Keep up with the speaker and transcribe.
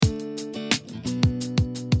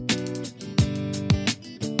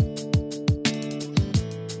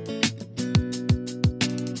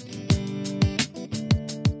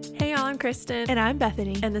Kristen. And I'm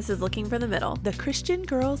Bethany. And this is Looking for the Middle, the Christian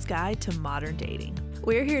Girl's Guide to Modern Dating.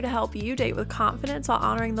 We're here to help you date with confidence while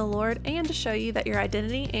honoring the Lord and to show you that your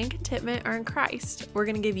identity and contentment are in Christ. We're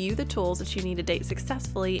going to give you the tools that you need to date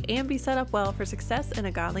successfully and be set up well for success in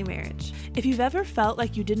a godly marriage. If you've ever felt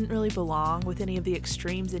like you didn't really belong with any of the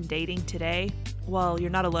extremes in dating today, well,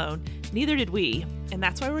 you're not alone. Neither did we. And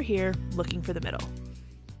that's why we're here looking for the middle.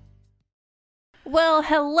 Well,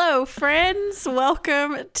 hello, friends.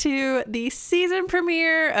 Welcome to the season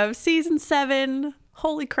premiere of season 7.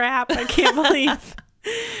 Holy crap. I can't believe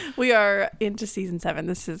we are into season 7.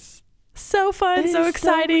 This is so fun, so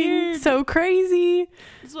exciting, so crazy.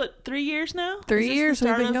 This is what, 3 years now? 3 years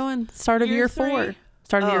we've been going. Start of year 4.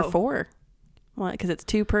 Start of year 4. Well, because it's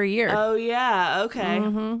 2 per year. Oh, yeah. Okay.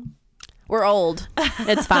 Mm-hmm. We're old.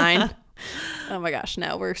 It's fine. Oh my gosh,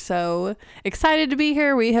 no, we're so excited to be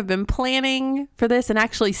here. We have been planning for this and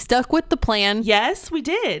actually stuck with the plan. Yes, we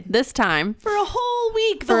did. This time. For a whole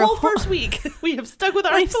week, the whole first week, we have stuck with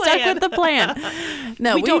our plan. Stuck with the plan.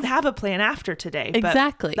 No, we don't have a plan after today.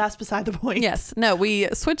 Exactly. But that's beside the point. Yes. No, we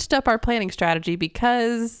switched up our planning strategy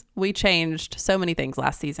because we changed so many things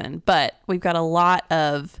last season, but we've got a lot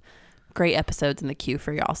of great episodes in the queue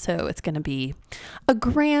for y'all, so it's going to be a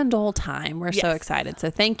grand old time. We're so excited. So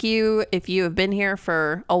thank you if you have been here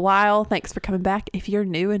for a while. Thanks for coming back. If you're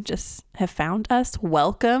new and just have found us,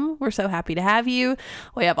 welcome. We're so happy to have you.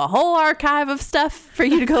 We have a whole archive of stuff for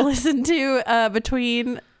you to go listen to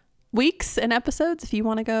between weeks and episodes. If you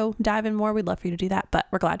want to go dive in more, we'd love for you to do that, but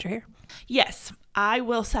we're glad you're here. Yes, I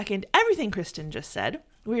will second everything Kristen just said.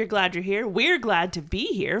 We're glad you're here. We're glad to be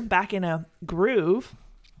here, back in a groove.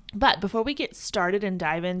 But before we get started and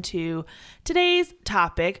dive into today's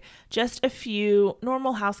topic, just a few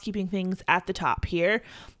normal housekeeping things at the top here.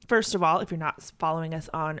 First of all, if you're not following us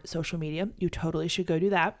on social media, you totally should go do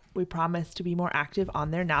that. We promise to be more active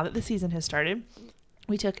on there now that the season has started.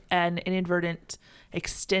 We took an inadvertent,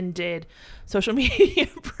 extended social media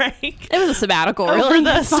break. It was a sabbatical, really. Over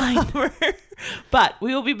the summer. But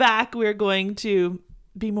we will be back. We're going to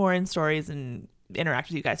be more in stories and interact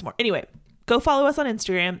with you guys more. Anyway. Go follow us on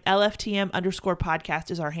Instagram.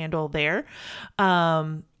 LFTM_podcast is our handle there.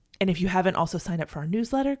 And if you haven't also signed up for our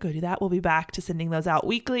newsletter, go do that. We'll be back to sending those out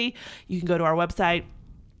weekly. You can go to our website,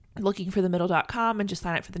 lookingforthemiddle.com, and just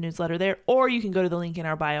sign up for the newsletter there. Or you can go to the link in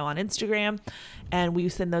our bio on Instagram. And we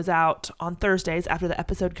send those out on Thursdays after the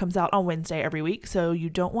episode comes out on Wednesday every week. So you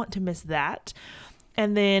don't want to miss that.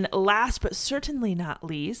 And then last but certainly not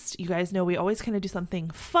least, you guys know we always kind of do something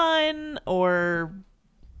fun or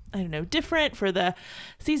different for the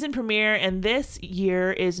season premiere, and this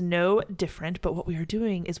year is no different. But what we are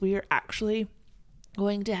doing is we are actually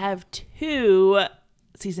going to have 2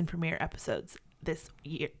 season premiere episodes this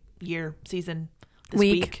season, this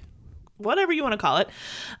week, whatever you want to call it.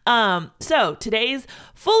 So today's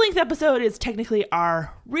full-length episode is technically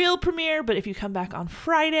our real premiere, but if you come back on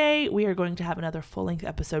Friday, we are going to have another full-length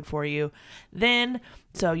episode for you then,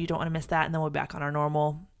 so you don't want to miss that, and then we'll be back on our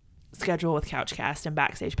normal schedule with Couchcast and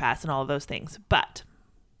Backstage Pass and all of those things. But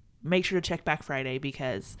make sure to check back Friday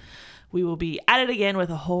because we will be at it again with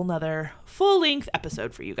a whole nother full-length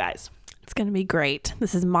episode for you guys. It's going to be great.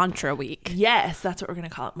 This is Mantra Week. Yes, that's what we're going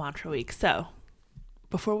to call it, Mantra Week. So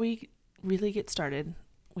before we really get started,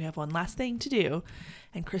 we have one last thing to do.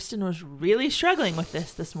 And Kristen was really struggling with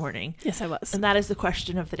this morning. Yes, I was. And that is the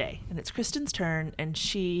question of the day. And it's Kristen's turn. And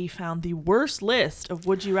she found the worst list of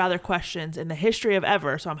would you rather questions in the history of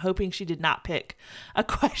ever. So I'm hoping she did not pick a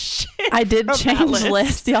question. I did change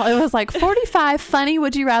list, y'all. It was like 45 funny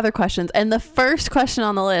would you rather questions. And the first question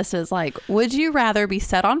on the list is like, would you rather be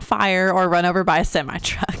set on fire or run over by a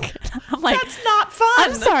semi-truck? I'm like, that's not fun.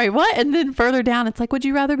 I'm sorry, what? And then further down, it's like, would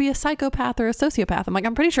you rather be a psychopath or a sociopath? I'm like,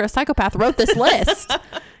 I'm pretty sure a psychopath wrote this list.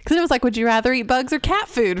 Because it was like, would you rather eat bugs or cat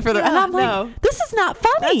food for the? And I'm like, this is not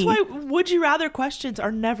funny. That's why would you rather questions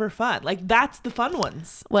are never fun. Like that's the fun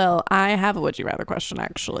ones. Well, I have a would you rather question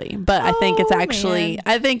actually, but I think it's actually,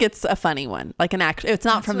 I think it's a funny one. Like an act. It's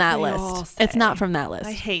not from that list. It's not from that list.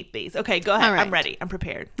 I hate these. Okay, go ahead. Right. I'm ready. I'm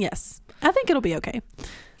prepared. Yes, I think it'll be okay.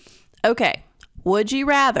 Okay, would you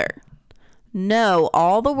rather know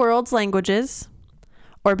all the world's languages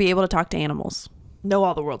or be able to talk to animals? Know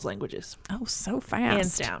all the world's languages. Oh, so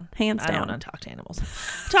fast. Hands down. I don't want to talk to animals.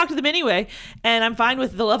 Talk to them anyway, and I'm fine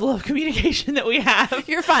with the level of communication that we have.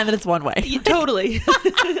 You're fine that it's one way. Yeah, totally.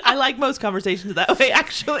 I like most conversations that way,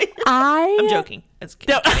 actually. I'm joking.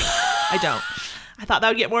 I don't. I thought that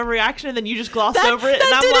would get more of a reaction, and then you just glossed over it,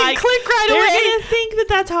 and I'm like, click right they're away. gonna think that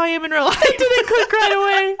that's how I am in real life. That didn't click right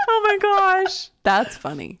away. Oh my gosh. That's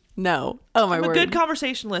funny. No. Oh my I'm word. a good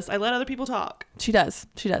conversationalist. I let other people talk She does.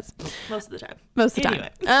 most of the time. Most of the Anyway.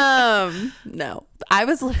 time. No.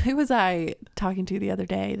 Who was I talking to the other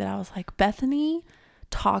day that I was like, Bethany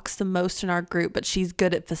talks the most in our group, but she's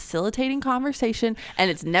good at facilitating conversation,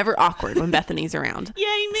 and it's never awkward when Bethany's around.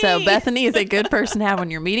 Yay me. So Bethany is a good person to have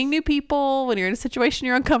when you're meeting new people, when you're in a situation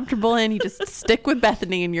you're uncomfortable in. You just stick with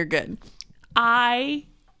Bethany and you're good. I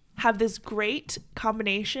have this great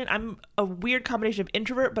combination. I'm a weird combination of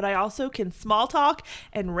introvert, but I also can small talk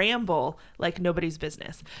and ramble like nobody's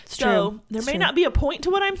business. So there may not be a point to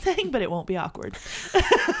what I'm saying, but it won't be awkward.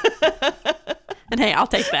 And hey, I'll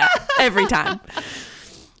take that every time.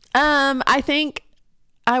 I think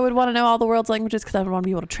I would want to know all the world's languages because I would want to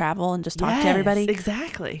be able to travel and just talk to everybody.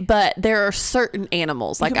 Exactly. But there are certain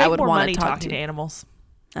animals You like can make I would more want money to talk talking to. to animals.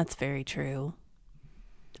 That's very true.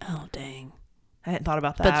 Oh dang! I hadn't thought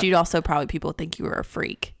about that. But you'd also probably people would think you were a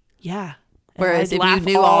freak. Yeah. Whereas I'd if laugh you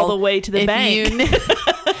knew all the way to the bank.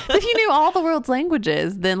 If you knew all the world's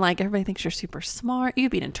languages, then like everybody thinks you're super smart.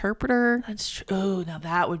 You'd be an interpreter. That's true. Oh, now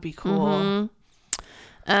that would be cool. Mm-hmm.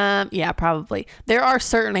 Yeah, probably. There are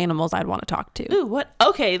certain animals I'd want to talk to. Ooh, what?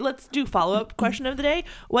 Okay, let's do follow-up question of the day.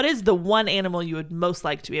 What is the one animal you would most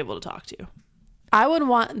like to be able to talk to? I would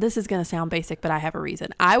want, this is going to sound basic, but I have a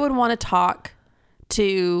reason. I would want to talk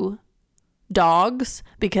to dogs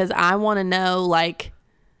because I want to know like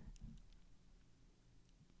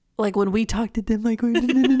when we talk to them, like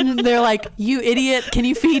they're like, you idiot, can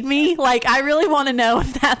you feed me? Like, I really want to know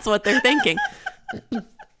if that's what they're thinking.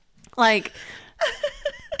 Like,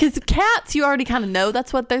 because cats, you already kind of know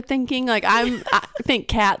that's what they're thinking. Like, I think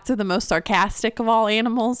cats are the most sarcastic of all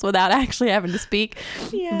animals without actually having to speak.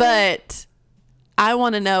 Yeah. But I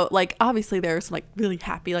want to know, like, obviously there's like really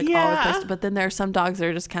happy, like all the place, but then there are some dogs that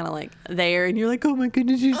are just kind of like there, and you're like, oh my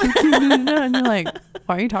goodness, you're so cute, and you're like,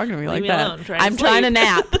 why are you talking to me like that? I'm trying to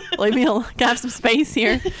nap. Leave me alone. Can I have some space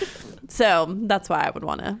here? So that's why I would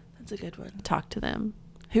want to. That's a good one. Talk to them.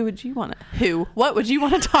 What would you want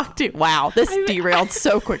to talk to? Wow, this derailed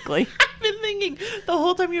so quickly. I've been thinking the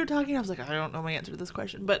whole time you were talking, I was like, I don't know my answer to this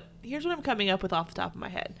question, but here's what I'm coming up with off the top of my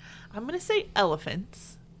head. I'm going to say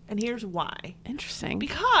elephants, and here's why. Interesting.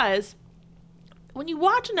 Because when you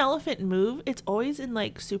watch an elephant move, it's always in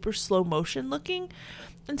like super slow motion looking.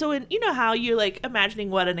 And so you know how you're like imagining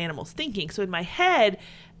what an animal's thinking. So in my head,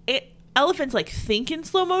 elephants like think in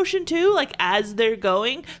slow motion too, like as they're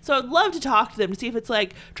going. So I'd love to talk to them to see if it's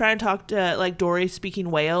like trying to talk to like Dory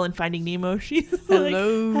speaking whale and Finding Nemo. She's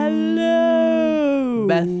hello, like, hello,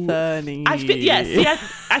 Bethany. I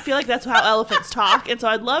feel like that's how elephants talk, and so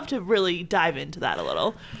I'd love to really dive into that a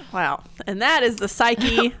little. Wow, and that is the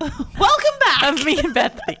psyche. Welcome back of me and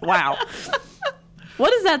Bethany. Wow,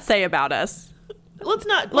 what does that say about us? Let's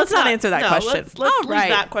not answer that question. Let's leave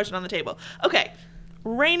that question on the table. Okay.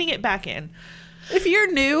 Reining it back in. If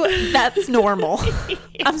you're new, that's normal.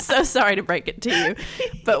 I'm so sorry to break it to you,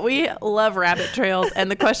 but we love rabbit trails, and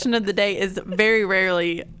the question of the day is very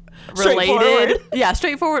rarely related.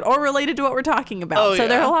 Straightforward or related to what we're talking about. So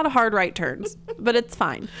there are a lot of hard right turns, but it's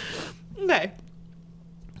fine. Okay.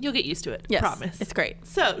 You'll get used to it. Yes, promise. It's great.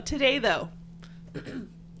 So today, though,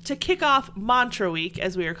 to kick off Mantra Week,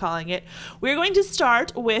 as we are calling it, we're going to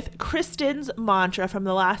start with Kristen's mantra from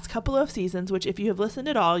the last couple of seasons, which if you have listened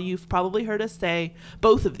at all, you've probably heard us say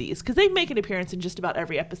both of these, because they make an appearance in just about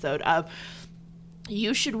every episode of,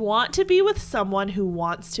 you should want to be with someone who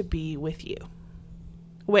wants to be with you.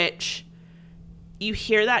 Which, you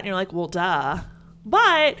hear that and you're like, well, duh.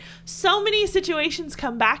 But so many situations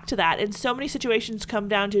come back to that, and so many situations come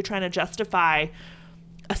down to trying to justify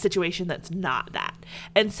a situation that's not that.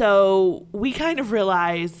 And so we kind of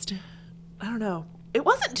realized, I don't know, it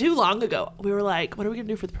wasn't too long ago. We were like, what are we going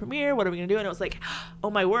to do for the premiere? What are we going to do? And it was like, oh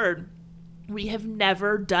my word, we have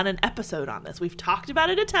never done an episode on this. We've talked about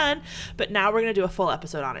it a ton, but now we're going to do a full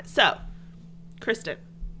episode on it. So, Kristen,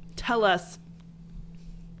 tell us,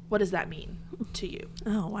 what does that mean to you?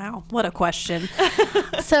 Oh, wow. What a question.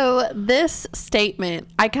 So this statement,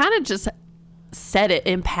 I kind of just said it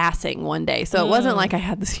in passing one day. So it wasn't like I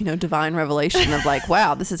had this, divine revelation of like,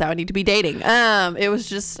 wow, this is how I need to be dating. It was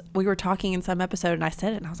just, we were talking in some episode and I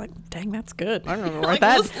said it and I was like, dang, that's good. I don't know write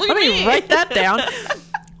that. Let me write that down.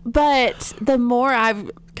 But the more I've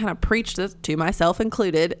kind of preached this to myself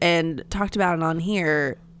included and talked about it on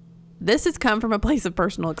here, this has come from a place of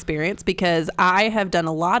personal experience because I have done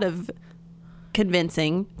a lot of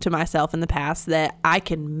convincing to myself in the past that I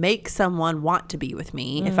can make someone want to be with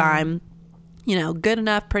me if I'm good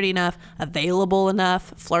enough, pretty enough, available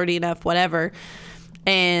enough, flirty enough, whatever.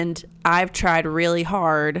 And I've tried really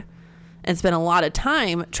hard and spent a lot of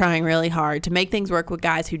time trying really hard to make things work with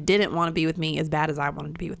guys who didn't want to be with me as bad as I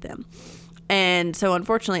wanted to be with them. And so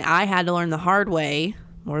unfortunately I had to learn the hard way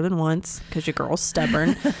more than once, because your girl's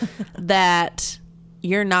stubborn, that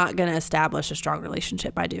you're not going to establish a strong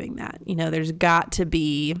relationship by doing that. You know, there's got to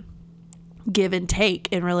be give and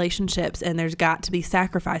take in relationships, and there's got to be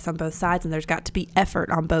sacrifice on both sides, and there's got to be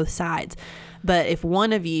effort on both sides. But if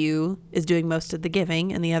one of you is doing most of the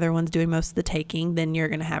giving and the other one's doing most of the taking, then you're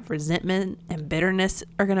going to have resentment and bitterness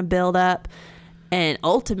are going to build up. And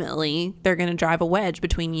ultimately, they're going to drive a wedge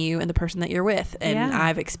between you and the person that you're with. And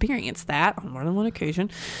I've experienced that on more than one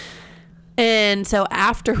occasion. And so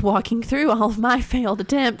after walking through all of my failed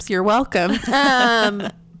attempts, you're welcome,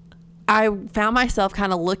 I found myself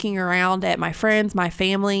kind of looking around at my friends, my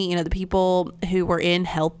family, you know, the people who were in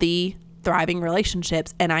healthy, thriving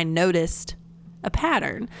relationships. And I noticed a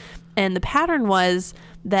pattern. And the pattern was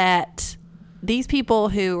that these people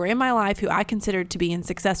who were in my life, who I considered to be in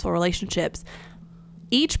successful relationships,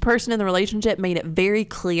 each person in the relationship made it very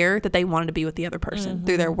clear that they wanted to be with the other person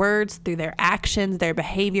through their words, through their actions, their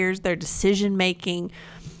behaviors, their decision making,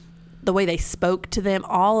 the way they spoke to them.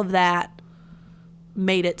 All of that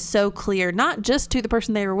made it so clear, not just to the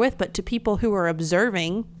person they were with, but to people who were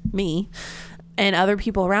observing me and other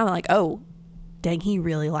people around. Like, oh, dang, he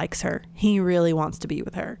really likes her. He really wants to be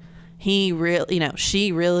with her. He really, you know,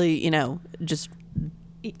 she really, you know, just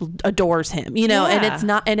adores him, you know. And it's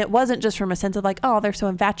not, and it wasn't just from a sense of like, oh, they're so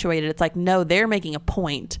infatuated. It's like, no, they're making a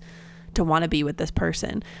point to want to be with this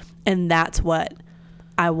person. And that's what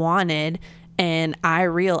I wanted. And I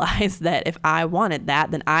realized that if I wanted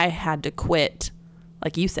that, then I had to quit,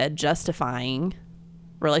 like you said, justifying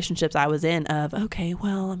relationships I was in of, okay,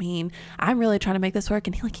 well, I mean, I'm really trying to make this work,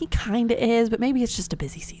 and he kind of is, but maybe it's just a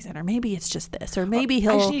busy season, or maybe it's just this, or maybe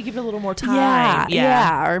he'll, I just need to give it a little more time.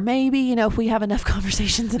 Yeah. Or maybe, you know, if we have enough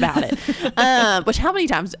conversations about it, which how many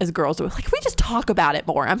times as girls do, like, if we just talk about it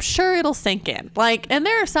more, I'm sure it'll sink in. Like, and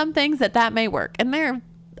there are some things that may work, and there are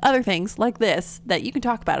other things like this that you can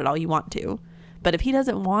talk about it all you want to, but if he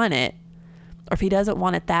doesn't want it, or if he doesn't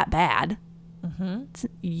want it that bad,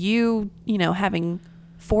 you know, having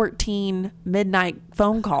 14 midnight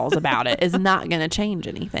phone calls about it is not going to change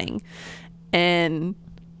anything. And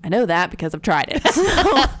I know that because I've tried it. So,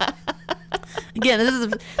 again,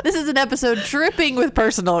 this is an episode dripping with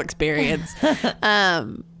personal experience.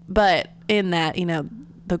 But in that, you know,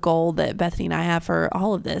 the goal that Bethany and I have for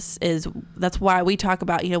all of this is, that's why we talk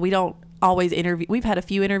about, you know, we don't always interview. We've had a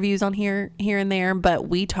few interviews on here and there, but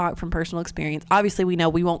we talk from personal experience. Obviously, we know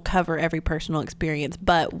we won't cover every personal experience,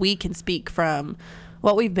 but we can speak from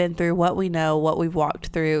what we've been through, what we know, what we've walked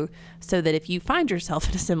through, so that if you find yourself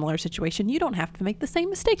in a similar situation, you don't have to make the same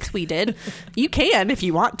mistakes we did. You can if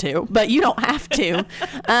you want to, but you don't have to.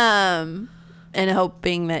 And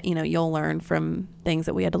hoping that, you know, you'll learn from things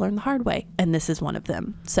that we had to learn the hard way. And this is one of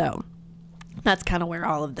them. So that's kind of where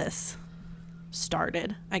all of this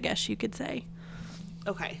started, I guess you could say.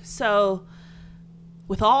 Okay. So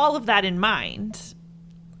with all of that in mind,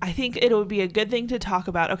 I think it would be a good thing to talk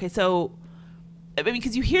about. Okay. So, I mean,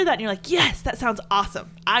 because you hear that and you're like, yes, that sounds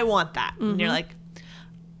awesome. I want that. And you're like,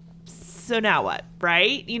 so now what?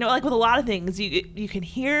 Right? You know, like with a lot of things, you can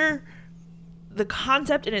hear the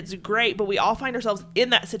concept and it's great, but we all find ourselves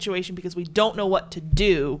in that situation because we don't know what to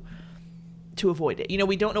do to avoid it. You know,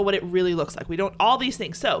 we don't know what it really looks like. We don't, all these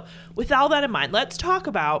things. So with all that in mind, let's talk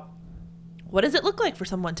about, what does it look like for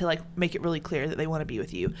someone to like make it really clear that they want to be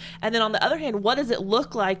with you? And then on the other hand, what does it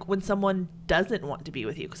look like when someone doesn't want to be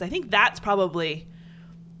with you? Because I think that's probably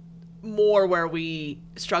more where we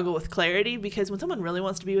struggle with clarity, because when someone really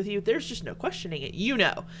wants to be with you, there's just no questioning it, you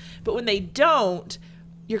know. But when they don't,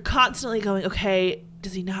 you're constantly going, okay,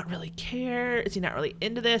 does he not really care? Is he not really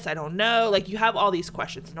into this? I don't know. Like, you have all these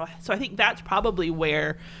questions. So I think that's probably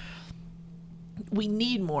where we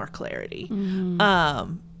need more clarity.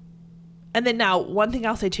 And then now, one thing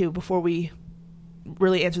I'll say too, before we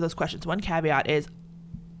really answer those questions, one caveat is,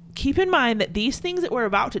 keep in mind that these things that we're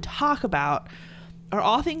about to talk about are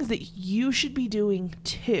all things that you should be doing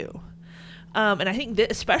too. And I think that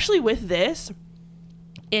especially with this,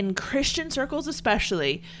 in Christian circles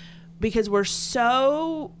especially, because we're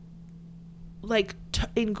so like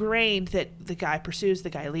ingrained that the guy pursues, the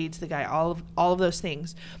guy leads, the guy, all of those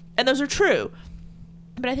things. And those are true.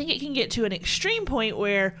 But I think it can get to an extreme point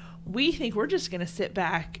where we think we're just going to sit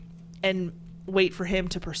back and wait for him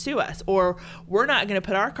to pursue us, or we're not going to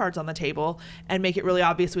put our cards on the table and make it really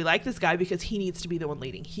obvious we like this guy because he needs to be the one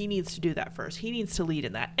leading. He needs to do that first. He needs to lead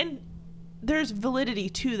in that. And there's validity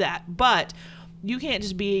to that, but you can't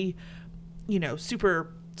just be, you know,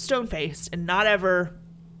 super stone-faced and not ever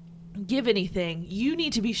give anything, you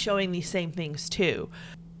need to be showing these same things too.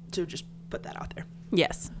 So just put that out there.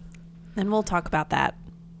 Yes. And we'll talk about that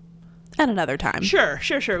at another time. Sure.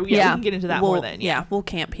 Yeah, we can get into that more then. Yeah, we'll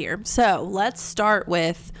camp here. So let's start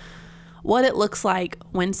with what it looks like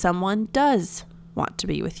when someone does want to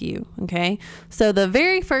be with you. Okay. So the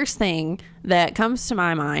very first thing that comes to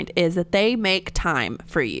my mind is that they make time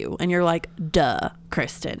for you. And you're like, duh,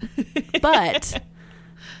 Kristen. But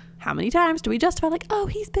how many times do we justify like, oh,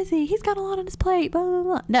 he's busy, he's got a lot on his plate, blah, blah,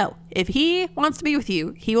 blah. No, if he wants to be with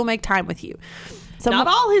you, he will make time with you. Not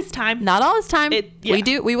all his time. Not all his time.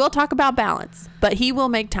 We will talk about balance, but he will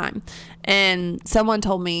make time. And someone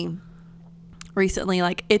told me recently,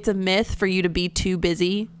 like, it's a myth for you to be too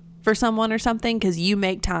busy for someone or something, because you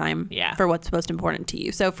make time for what's most important to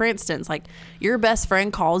you. So for instance, like, your best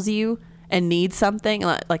friend calls you and needs something,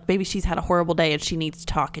 like maybe she's had a horrible day and she needs to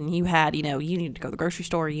talk, and you had, you need to go to the grocery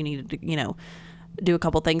store, you needed to, do a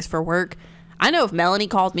couple things for work. I know if Melanie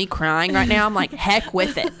calls me crying right now, I'm like, heck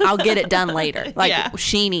with it. I'll get it done later. Like,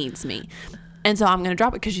 she needs me. And so I'm going to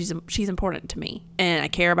drop it because she's important to me and I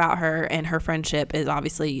care about her, and her friendship is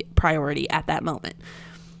obviously priority at that moment.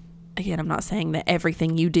 Again, I'm not saying that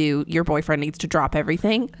everything you do, your boyfriend needs to drop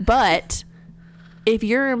everything, but if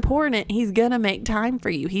you're important, he's going to make time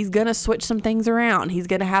for you. He's going to switch some things around. He's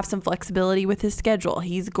going to have some flexibility with his schedule.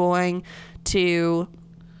 He's going to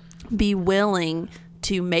be willing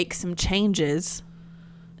to make some changes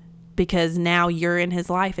because now you're in his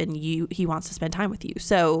life and he wants to spend time with you.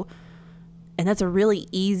 So, and that's a really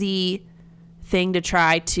easy thing to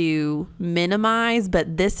try to minimize,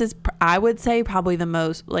 but this is, I would say, probably the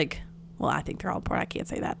most, like, well, I think they're all important. I can't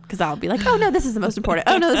say that because I'll be like, oh no, this is the most important.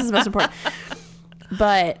 Oh no, this is the most important.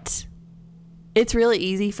 But it's really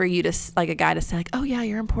easy for you to, like, a guy to say, like, oh yeah,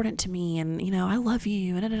 you're important to me, and I love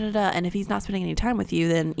you, and and if he's not spending any time with you,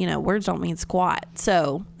 then words don't mean squat.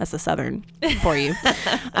 So that's the Southern for you.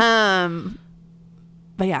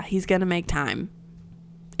 But yeah, he's gonna make time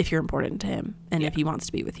if you're important to him, and if he wants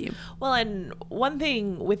to be with you. Well, and one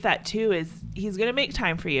thing with that too is he's gonna make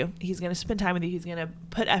time for you. He's gonna spend time with you. He's gonna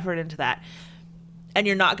put effort into that, and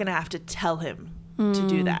you're not gonna have to tell him to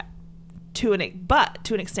do that to an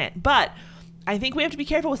extent. But I think we have to be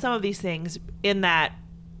careful with some of these things in that,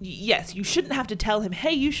 yes, you shouldn't have to tell him,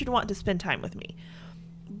 hey, you should want to spend time with me.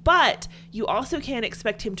 But you also can't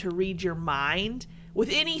expect him to read your mind with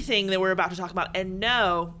anything that we're about to talk about and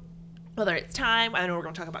know whether it's time. I know we're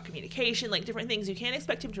going to talk about communication, like different things. You can't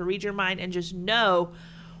expect him to read your mind and just know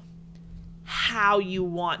how you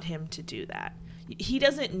want him to do that. He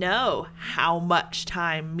doesn't know how much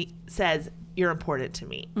time says you're important to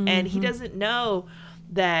me. Mm-hmm. And he doesn't know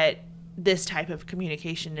that this type of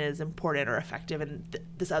communication is important or effective and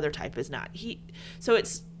this other type is not. So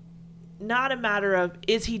it's not a matter of,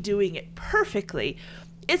 is he doing it perfectly?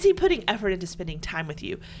 Is he putting effort into spending time with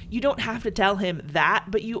you? You don't have to tell him that,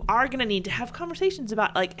 but you are going to need to have conversations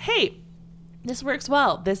about, like, hey, this works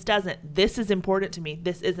well, this doesn't, this is important to me,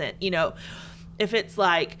 this isn't. If it's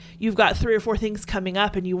like you've got 3 or 4 things coming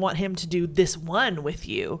up and you want him to do this one with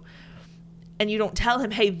you, and you don't tell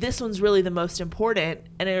him, hey, this one's really the most important,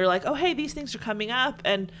 and you're like, oh, hey, these things are coming up,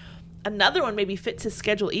 and another one maybe fits his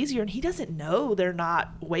schedule easier, and he doesn't know they're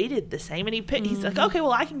not weighted the same, and he's like, okay,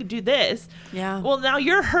 well, I can do this. Yeah. Well, now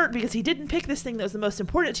you're hurt because he didn't pick this thing that was the most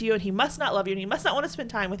important to you, and he must not love you, and he must not want to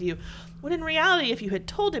spend time with you. When in reality, if you had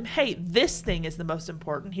told him, hey, this thing is the most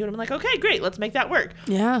important, he would have been like, okay, great, let's make that work.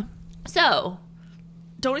 Yeah. So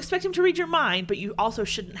don't expect him to read your mind, but you also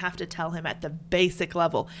shouldn't have to tell him at the basic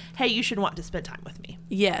level, hey, you should want to spend time with me.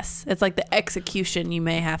 Yes. It's like the execution you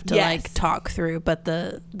may have to like talk through, but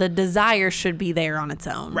the desire should be there on its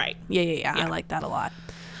own. Right. Yeah. I like that a lot.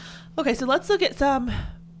 Okay, so let's look at some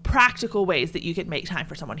practical ways that you can make time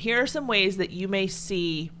for someone. Here are some ways that you may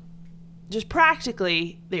see just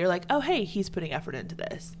practically that you're like, oh, hey, he's putting effort into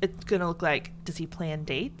this. It's going to look like, does he plan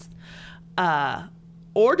dates?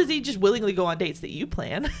 Or does he just willingly go on dates that you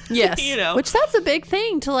plan? Yes. Which that's a big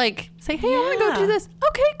thing to, like, say, hey, I want to go do this.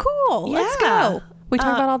 Okay, cool. Let's go. We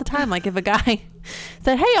talk about all the time. Like, if a guy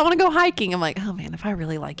said, hey, I want to go hiking, I'm like, oh man, if I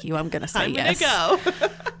really like you, I'm going to say yes. I'm going to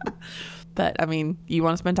go. But I mean, you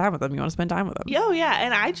want to spend time with them. You want to spend time with them. Oh yeah.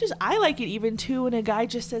 And I like it even too when a guy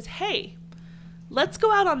just says, hey, let's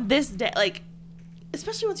go out on this day. Like,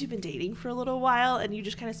 especially once you've been dating for a little while and you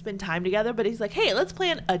just kind of spend time together, but he's like, hey, let's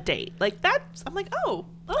plan a date. Like, that's, I'm like, oh,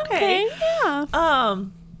 okay. Yeah.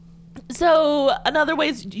 So another way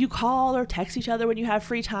is you call or text each other when you have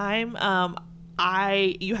free time.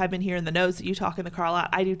 You have been hearing the notes that you talk in the car a lot.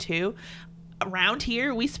 I do too. Around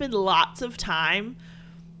here, we spend lots of time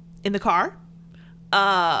in the car.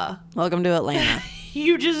 Welcome to Atlanta.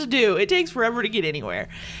 You just do. It takes forever to get anywhere.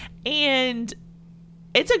 And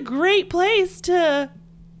it's a great place to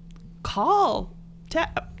call.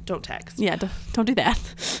 Don't text. Yeah, don't do that.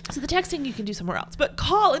 So the texting you can do somewhere else, but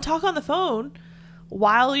call and talk on the phone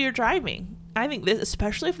while you're driving. I think this,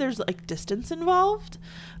 especially if there's like distance involved,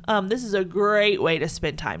 this is a great way to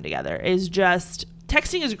spend time together. Is just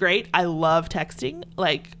texting is great. I love texting.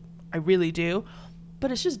 Like, I really do.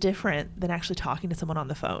 But it's just different than actually talking to someone on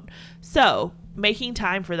the phone. So making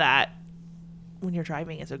time for that when you're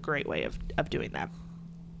driving is a great way of doing that.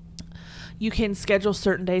 You can schedule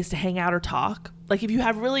certain days to hang out or talk. Like if you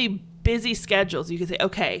have really busy schedules, you can say,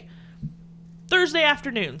 okay, Thursday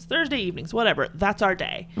afternoons, Thursday evenings, whatever, that's our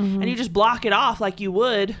day. And you just block it off like you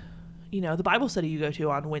would, the Bible study you go to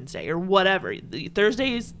on Wednesday or whatever.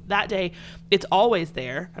 Thursday is that day. It's always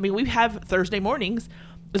there. I mean, we have Thursday mornings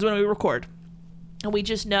is when we record. And we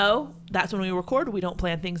just know that's when we record. We don't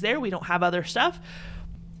plan things there. We don't have other stuff.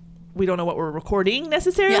 We don't know what we're recording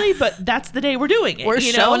necessarily, but that's the day we're doing it. We're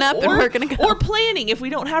showing up and we're going to go. Or planning if we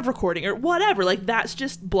don't have recording or whatever. Like that's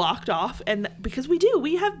just blocked off. And because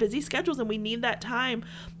we have busy schedules and we need that time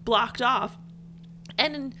blocked off.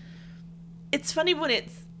 And it's funny when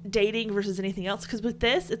it's dating versus anything else. Because with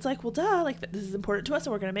this, it's like, well, duh, like this is important to us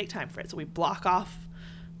and we're going to make time for it. So we block off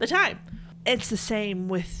the time. It's the same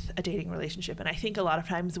with a dating relationship. And I think a lot of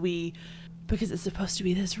times because it's supposed to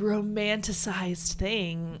be this romanticized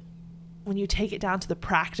thing, when you take it down to the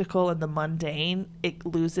practical and the mundane, it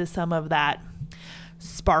loses some of that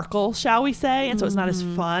sparkle, shall we say. And so it's not as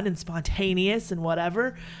fun and spontaneous and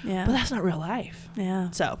whatever. Yeah. But that's not real life.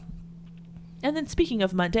 Yeah. So, and then speaking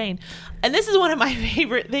of mundane, and this is one of my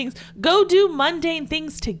favorite things, go do mundane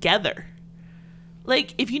things together.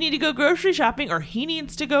 Like if you need to go grocery shopping or he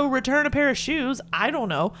needs to go return a pair of shoes, I don't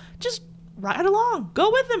know, just ride along,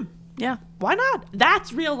 go with him. Yeah. Why not?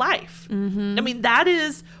 That's real life. I mean, that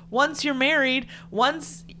is once you're married,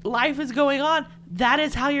 once life is going on, that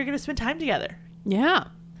is how you're going to spend time together. Yeah.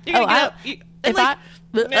 You're gonna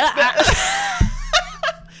go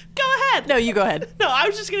ahead. No, you go ahead. No, I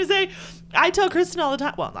was just going to say, I tell Kristen all the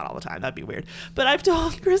time. Well, not all the time. That'd be weird. But I've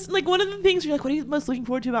told Kristen, like, one of the things you're like, what are you most looking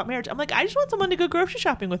forward to about marriage? I'm like, I just want someone to go grocery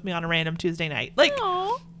shopping with me on a random Tuesday night. Like,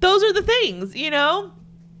 those are the things, And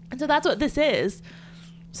so that's what this is.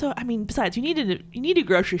 So, I mean, besides, you need to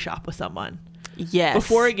grocery shop with someone. Yes.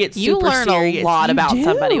 Before it gets you super learn serious. a lot You about do.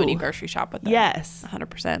 somebody when you grocery shop with them. Yes.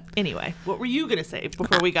 100%. Anyway, what were you going to say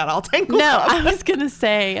before we got all tangled No, up? I was going to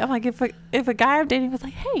say, I'm like, if a guy I'm dating was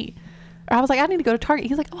like, hey, or I was like, I need to go to Target.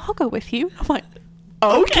 He's like, oh, I'll go with you. I'm like,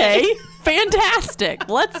 okay. Fantastic.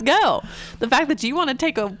 Let's go. The fact that you want to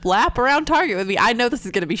take a lap around Target with me, I know this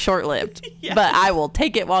is going to be short-lived, Yes. but I will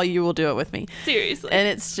take it while you will do it with me. Seriously. And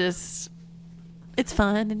it's just, it's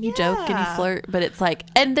fun and you joke and you flirt, but it's like,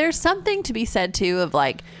 and there's something to be said too of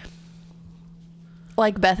like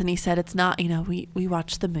Bethany said, it's not, we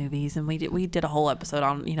watched the movies and we did a whole episode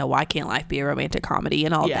on, why can't life be a romantic comedy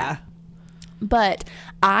and all that. But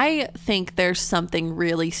I think there's something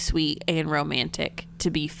really sweet and romantic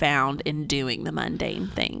to be found in doing the mundane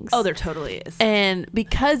things. Oh, there totally is. And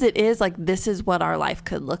because it is like, this is what our life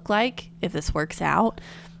could look like if this works out,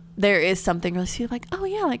 there is something really sweet, like, oh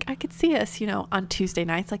yeah, like I could see us, on Tuesday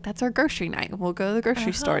nights, like that's our grocery night. We'll go to the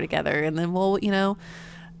grocery store together and then we'll,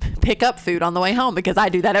 pick up food on the way home because I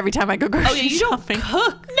do that every time I go grocery shopping.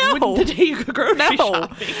 Don't cook No. the day you go grocery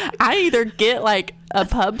shopping. I either get like a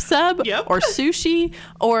pub sub Yep. or sushi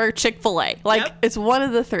or Chick-fil-A. Like it's one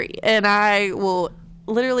of the three. And I will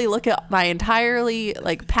literally look at my entirely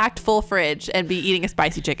like packed full fridge and be eating a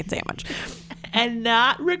spicy chicken sandwich. And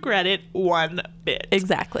not regret it one bit.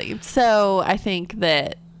 Exactly. So I think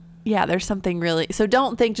that, there's something really, so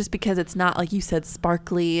don't think just because it's not like you said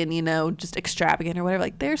sparkly and, just extravagant or whatever,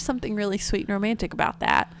 like there's something really sweet and romantic about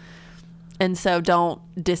that. And so don't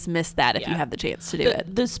dismiss that if you have the chance to do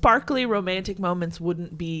it. The sparkly romantic moments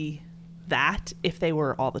wouldn't be that if they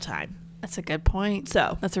were all the time. That's a good point.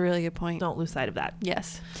 So that's a really good point. Don't lose sight of that.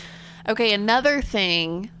 Yes. Okay, another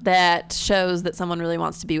thing that shows that someone really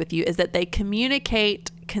wants to be with you is that they communicate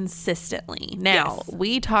consistently. Now,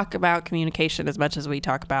 we talk about communication as much as we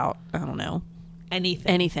talk about, I don't know,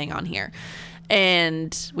 anything on here.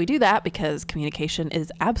 And we do that because communication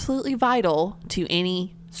is absolutely vital to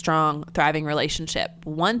any strong, thriving relationship.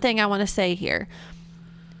 One thing I want to say here,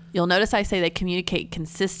 you'll notice I say they communicate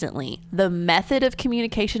consistently. The method of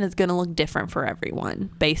communication is going to look different for everyone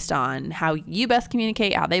based on how you best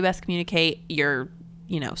communicate, how they best communicate, your,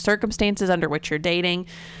 circumstances under which you're dating.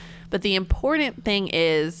 But the important thing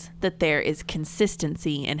is that there is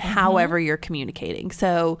consistency in however you're communicating.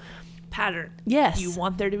 So pattern. Yes. You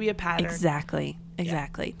want there to be a pattern. Exactly.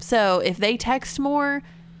 So if they text more,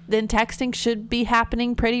 then texting should be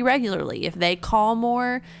happening pretty regularly. If they call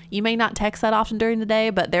more, you may not text that often during the day,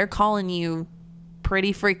 but they're calling you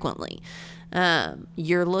pretty frequently.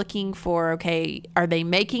 You're looking for, okay, are they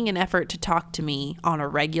making an effort to talk to me on a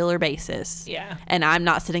regular basis? Yeah. And I'm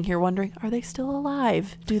not sitting here wondering, are they still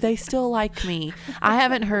alive? Do they still like me? I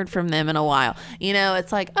haven't heard from them in a while. You know,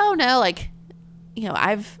 it's like, oh no, like, you know,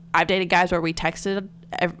 I've dated guys where we texted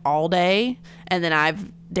all day, and then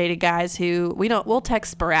I've dated guys who we'll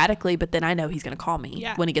text sporadically, but then I know he's going to call me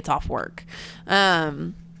when he gets off work.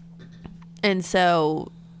 And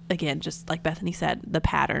so again, just like Bethany said, the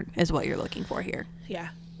pattern is what you're looking for here. Yeah.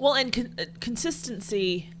 Well, and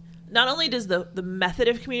consistency, not only does the method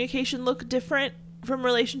of communication look different from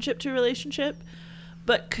relationship to relationship,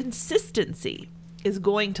 but consistency is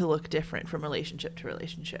going to look different from relationship to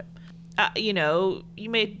relationship. You know, you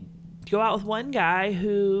may go out with one guy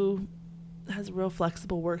who has a real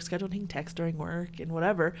flexible work schedule and he can text during work and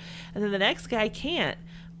whatever, and then the next guy can't.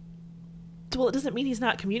 Well, it doesn't mean he's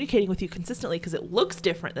not communicating with you consistently because it looks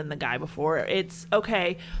different than the guy before. It's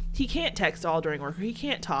okay, he can't text all during work, or he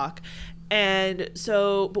can't talk. And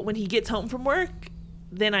so, but when he gets home from work,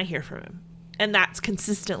 then I hear from him. And that's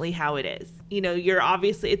consistently how it is. You know, you're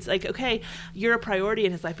obviously, it's like, okay, you're a priority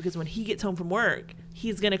in his life because when he gets home from work,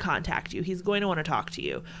 he's going to contact you. He's going to want to talk to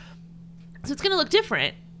you. So it's going to look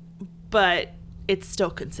different, but it's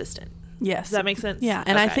still consistent. Yes. Does that make sense? Yeah.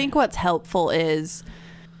 And I think what's helpful is,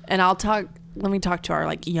 and let me talk to our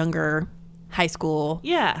like younger high school,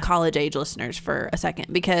 college age listeners for a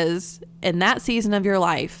second, because in that season of your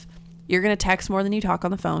life, you're going to text more than you talk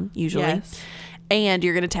on the phone usually. Yes. And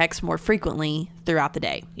you're going to text more frequently throughout the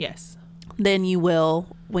day. Yes. Than you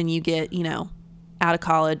will when you get, you know, out of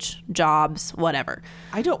college, jobs, whatever.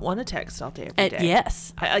 I don't want to text all day every day.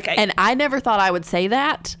 Yes. And I never thought I would say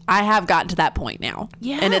that. I have gotten to that point now.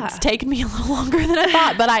 Yeah. And it's taken me a little longer than I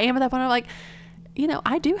thought, but I am at that point. I'm like, you know,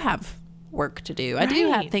 I do have work to do. I do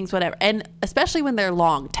have things, whatever. And especially when they're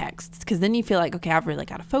long texts, because then you feel like, okay, I've really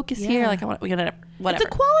got to focus here. Like I want, whatever. It's a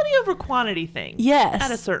quality over quantity thing. Yes.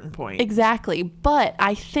 At a certain point. Exactly. But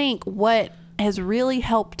I think what has really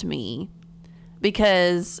helped me,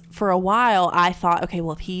 because for a while I thought, okay,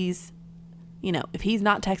 well, if he's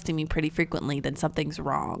not texting me pretty frequently, then something's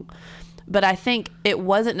wrong. But I think it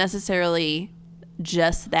wasn't necessarily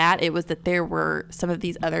just that. It was that there were some of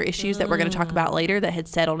these other issues that we're going to talk about later that had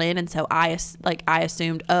settled in. And so I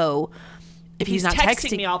assumed, if he's not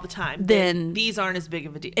texting me all the time, then these aren't as big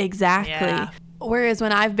of a deal. Exactly. Yeah. Whereas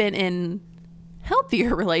when I've been in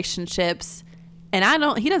healthier relationships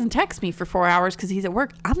and he doesn't text me for 4 hours because he's at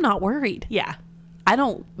work, I'm not worried. Yeah. I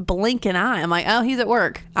don't blink an eye. I'm like, oh, he's at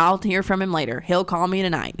work. I'll hear from him later. He'll call me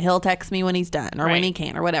tonight. He'll text me when he's done or when he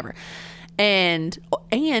can or whatever. And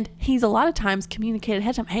he's a lot of times communicated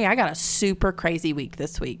ahead of time. Hey, I got a super crazy week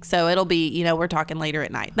this week. So it'll be, you know, we're talking later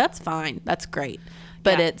at night. That's fine. That's great.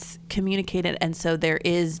 But it's communicated. And so there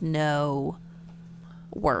is no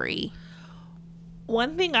worry.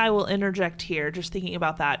 One thing I will interject here, just thinking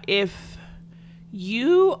about that, if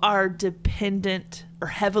you are dependent or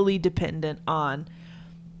heavily dependent on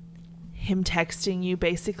him texting you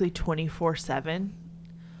basically 24/7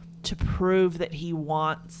 to prove that he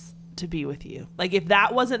wants to be with you. Like if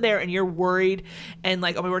that wasn't there and you're worried and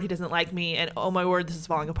like, oh my word, he doesn't like me, and oh my word, this is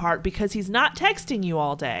falling apart because he's not texting you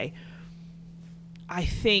all day, I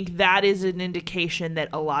think that is an indication that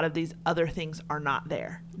a lot of these other things are not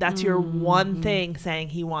there. That's your one thing saying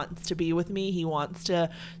he wants to be with me, he wants to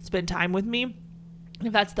spend time with me. And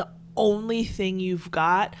if that's the only thing you've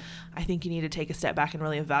got, I think you need to take a step back and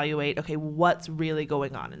really evaluate, okay, what's really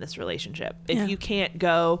going on in this relationship? If you can't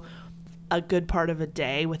go a good part of a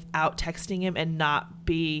day without texting him and not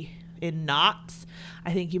be in knots,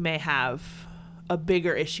 I think you may have a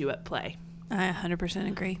bigger issue at play. I 100%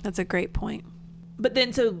 agree. That's a great point. But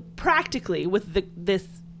then, so practically with this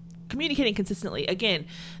communicating consistently, again,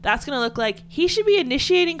 that's going to look like he should be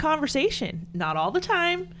initiating conversation. Not all the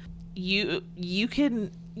time. You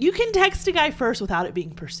can text a guy first without it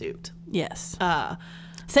being pursuit. Yes.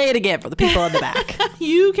 Say it again for the people in the back.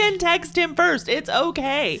 You can text him first. It's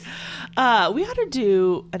okay. We ought to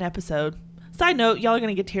do an episode. Side note, y'all are going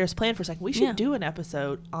to get to hear us plan for a second. We should do an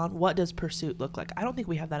episode on what does pursuit look like. I don't think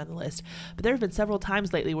we have that on the list, but there have been several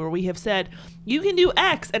times lately where we have said, you can do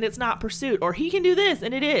X and it's not pursuit, or he can do this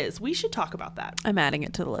and it is. We should talk about that. I'm adding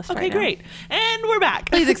it to the list right now. Okay, great. And we're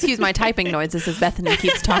back. Please excuse my typing noises as Bethany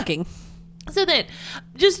keeps talking. So then,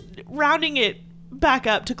 just rounding it back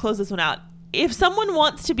up to close this one out. If someone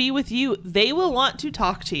wants to be with you, they will want to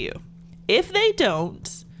talk to you. If they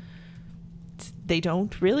don't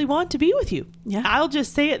really want to be with you. Yeah. I'll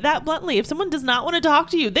just say it that bluntly. If someone does not want to talk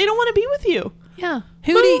to you, they don't want to be with you. Yeah.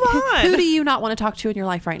 Who do you not want to talk to in your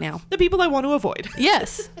life right now? The people I want to avoid.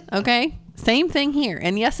 Yes. Okay. Same thing here.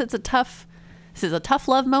 And yes, this is a tough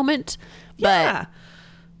love moment,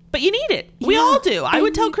 but you need it. We all do. I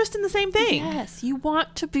would tell Kristen the same thing. Yes. You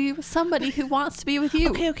want to be with somebody who wants to be with you.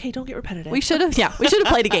 Okay. Don't get repetitive. We should have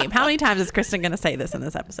played a game. How many times is Kristen going to say this in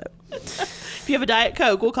this episode? If you have a Diet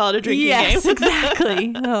Coke, we'll call it a drinking game. Yes,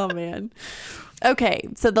 exactly. Oh, man. Okay.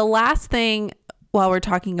 So the last thing, while we're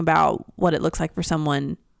talking about what it looks like for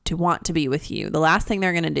someone to want to be with you, the last thing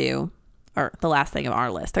they're going to do, or the last thing of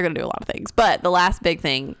our list, they're going to do a lot of things, but the last big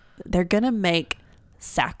thing, they're going to make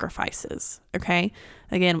sacrifices. Okay.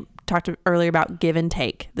 Again, talked earlier about give and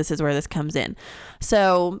take. This is where this comes in.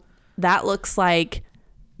 So that looks like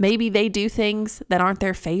maybe they do things that aren't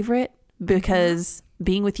their favorite because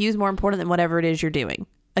being with you is more important than whatever it is you're doing.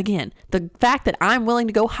 Again, the fact that I'm willing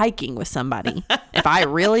to go hiking with somebody, if I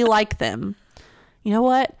really like them, you know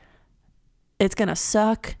what? It's going to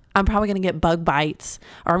suck. I'm probably going to get bug bites,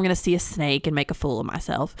 or I'm going to see a snake and make a fool of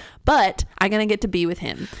myself, but I'm going to get to be with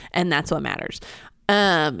him. And that's what matters.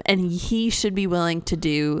 And he should be willing to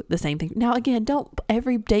do the same thing. Now, again, don't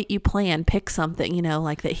every date you plan, pick something,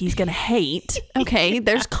 like that he's going to hate. Okay.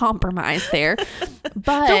 There's compromise there,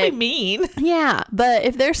 but don't be mean. Yeah. But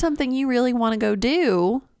if there's something you really want to go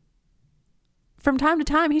do from time to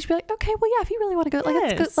time, he should be like, okay, well, yeah, if you really want to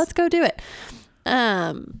go, let's go do it.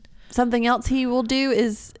 Something else he will do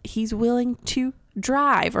is he's willing to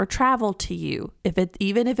drive or travel to you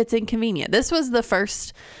even if it's inconvenient. This was the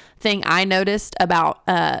first thing I noticed about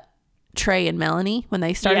Trey and Melanie when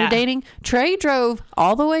they started dating. Trey drove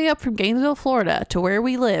all the way up from Gainesville, Florida to where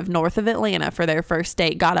we live, north of Atlanta, for their first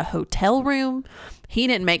date, got a hotel room. He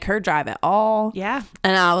didn't make her drive at all. Yeah.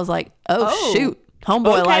 And I was like, oh shoot,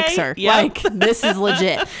 homeboy likes her. Yep. Like, this is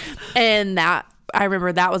legit. And I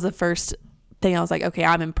remember that was the first thing I was like, okay,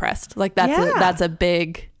 I'm impressed. Like that's a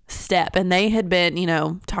big step. And they had been,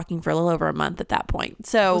 talking for a little over a month at that point.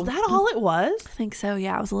 So was that all it was? I think so.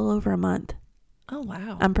 Yeah. It was a little over a month. Oh,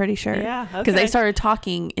 wow. I'm pretty sure. Yeah. Okay. Because they started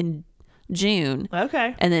talking in June.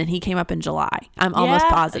 Okay. And then he came up in July. I'm almost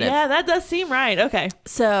positive. Yeah, that does seem right. Okay.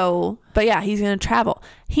 So, but yeah, he's going to travel.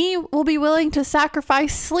 He will be willing to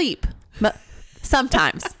sacrifice sleep, but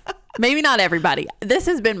sometimes. Maybe not everybody. This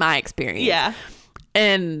has been my experience. Yeah.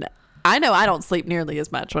 And I know I don't sleep nearly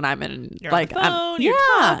as much when I'm in you're on the phone, you're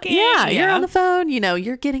talking. Yeah, you're on the phone,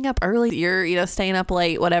 you're getting up early, you're staying up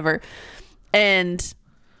late, whatever. And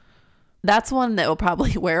that's one that will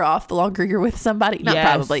probably wear off the longer you're with somebody. Not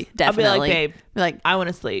probably, definitely. I'll be like, babe, I want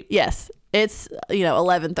to sleep. Yes. It's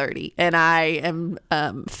 11:30 and I am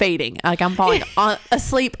fading. Like I'm falling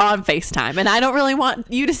asleep on FaceTime, and I don't really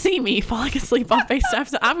want you to see me falling asleep on FaceTime,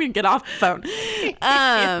 so I'm gonna get off the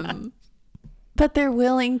phone. But they're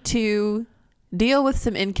willing to deal with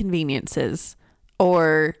some inconveniences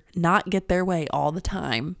or not get their way all the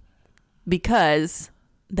time because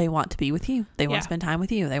they want to be with you. They want to spend time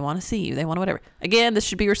with you. They want to see you. They want to whatever. Again, this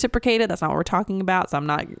should be reciprocated. That's not what we're talking about. So I'm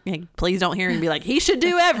not, please don't hear and be like, he should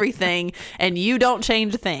do everything and you don't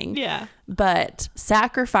change a thing. Yeah. But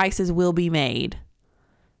sacrifices will be made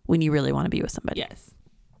when you really want to be with somebody. Yes.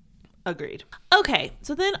 Agreed. Okay.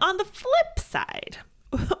 So then on the flip side,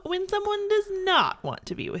 when someone does not want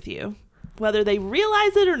to be with you, whether they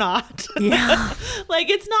realize it or not. Yeah. Like,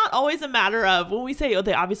 it's not always a matter of when we say,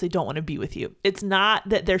 they obviously don't want to be with you. It's not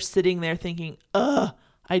that they're sitting there thinking, I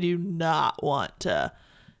do not want to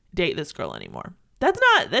date this girl anymore. That's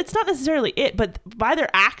not necessarily it, but by their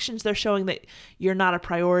actions, they're showing that you're not a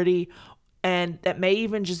priority. And that may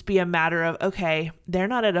even just be a matter of, okay, they're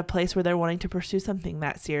not at a place where they're wanting to pursue something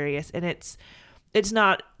that serious. And it's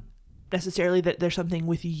not necessarily that there's something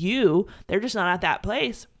with you. They're just not at that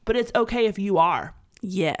place. But it's okay if you are.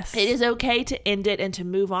 Yes. It is okay to end it and to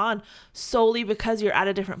move on solely because you're at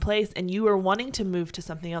a different place and you are wanting to move to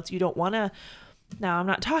something else. You don't want to. Now, I'm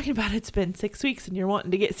not talking about it's been 6 weeks and you're wanting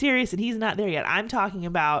to get serious and he's not there yet. I'm talking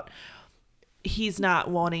about he's not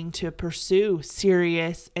wanting to pursue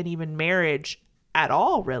serious and even marriage at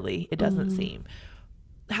all, really. It doesn't seem.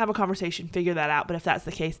 Have a conversation, figure that out. But if that's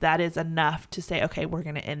the case, that is enough to say, okay, we're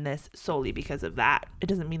going to end this solely because of that. It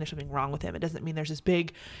doesn't mean there's something wrong with him. It doesn't mean there's this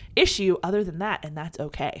big issue other than that. And that's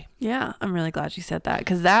okay. Yeah. I'm really glad you said that,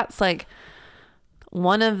 because that's like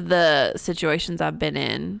one of the situations I've been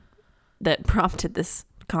in that prompted this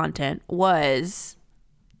content was,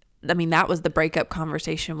 that was the breakup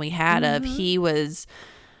conversation we had of he was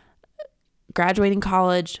graduating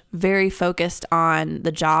college, very focused on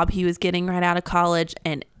the job he was getting right out of college,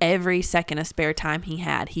 and every second of spare time he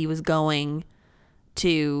had, he was going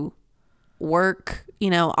to work,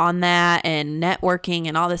 on that and networking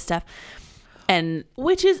and all this stuff. And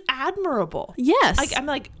which is admirable. yes. I'm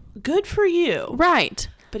like, good for you. Right.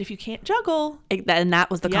 But if you can't juggle. And that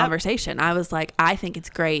was the Yep. conversation. I was like, I think it's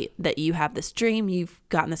great that you have this dream. You've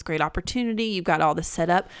gotten this great opportunity. You've got all this set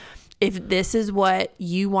up. If this is what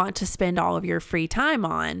you want to spend all of your free time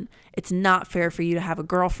on, it's not fair for you to have a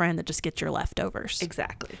girlfriend that just gets your leftovers.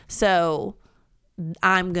 Exactly. So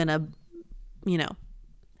I'm going to,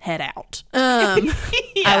 head out. Yeah.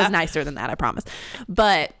 I was nicer than that, I promise.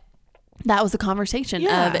 But that was the conversation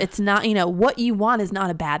Yeah. of, it's not, what you want is not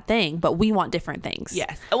a bad thing, but we want different things.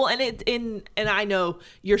 Yes. Well, and I know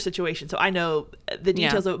your situation, so I know the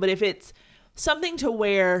details of it, but if it's something to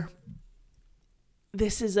where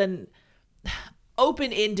this is an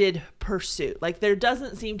open-ended pursuit, like there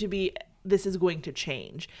doesn't seem to be, this is going to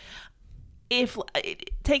change. If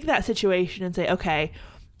take that situation and say, okay,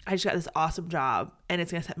 I just got this awesome job and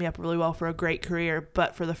it's going to set me up really well for a great career,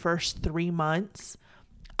 but for the first 3 months,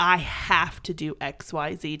 I have to do X,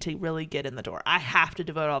 Y, Z to really get in the door. I have to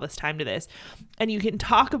devote all this time to this. And you can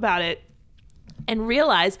talk about it and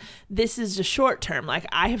realize this is just short term. Like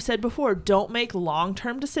I have said before, don't make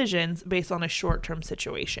long-term decisions based on a short-term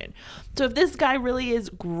situation. So if this guy really is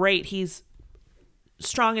great, he's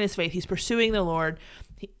strong in his faith, he's pursuing the Lord,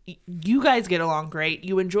 you guys get along great,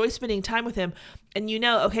 you enjoy spending time with him, and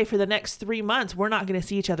okay, for the next 3 months, we're not going to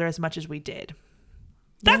see each other as much as we did.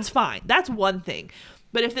 That's fine. That's one thing.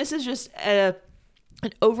 But if this is just an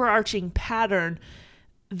overarching pattern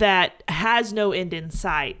that has no end in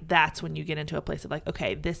sight, that's when you get into a place of like,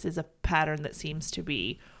 okay, this is a pattern that seems to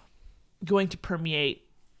be going to permeate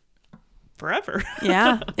forever.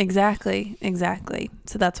 Yeah, exactly.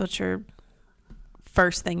 So that's what your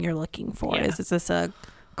first thing you're looking for is this a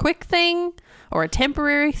quick thing or a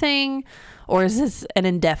temporary thing, or is this an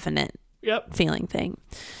indefinite feeling thing?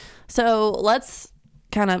 So let's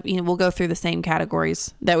kind of, we'll go through the same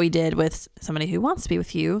categories that we did with somebody who wants to be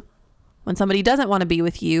with you. When somebody doesn't want to be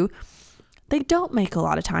with you, they don't make a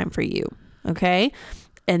lot of time for you. Okay.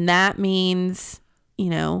 And that means,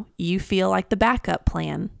 you feel like the backup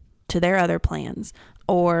plan to their other plans,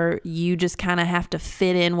 or you just kind of have to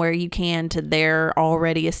fit in where you can to their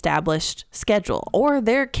already established schedule, or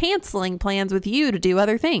they're canceling plans with you to do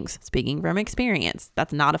other things. Speaking from experience,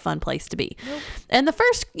 that's not a fun place to be. Nope. And the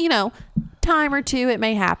first, time or two, it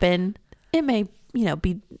may happen. It may,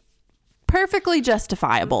 be perfectly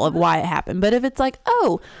justifiable of why it happened. But if it's like,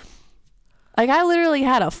 I literally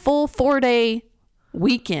had a full 4-day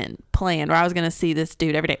weekend planned where I was going to see this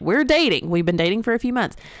dude every day. We're dating. We've been dating for a few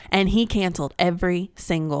months, and he canceled every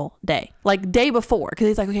single day, like day before. Cause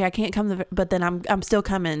he's like, okay, I can't come, but then I'm still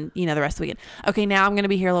coming, the rest of the weekend. Okay. Now I'm going to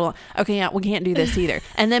be here a little, okay. Yeah, we can't do this either.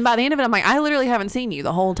 And then by the end of it, I'm like, I literally haven't seen you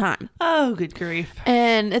the whole time. Oh, good grief.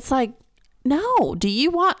 And it's like, no, do you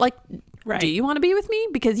want right. Do you want to be with me?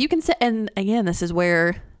 Because you can sit, and again, this is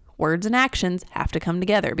where words and actions have to come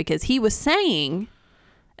together, because he was saying,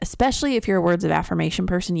 especially if you're a words of affirmation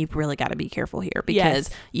person, you've really got to be careful here, because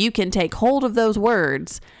you can take hold of those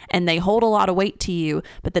words and they hold a lot of weight to you.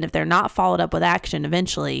 But then if they're not followed up with action,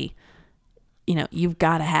 eventually, you've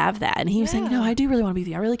got to have that. And he was saying, no, I do really want to be with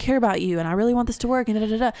you. I really care about you. And I really want this to work. And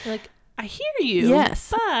You're like, I hear you.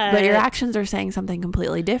 Yes. But your actions are saying something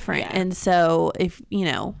completely different. Yeah. And so if,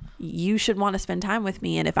 you should want to spend time with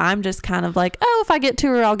me. And if I'm just kind of like, if I get to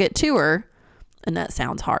her, I'll get to her. And that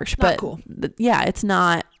sounds harsh, not but cool. Yeah, it's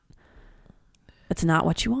not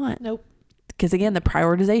what you want. Nope. Because again, the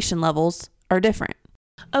prioritization levels are different.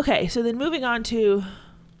 Okay. So then moving on to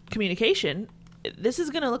communication, this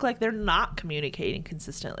is going to look like they're not communicating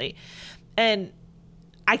consistently. And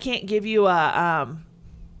I can't give you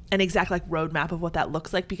an exact roadmap of what that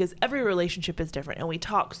looks like, because every relationship is different. And we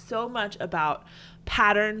talk so much about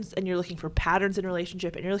patterns, and you're looking for patterns in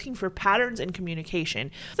relationship, and you're looking for patterns in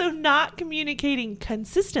communication. So not communicating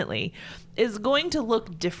consistently is going to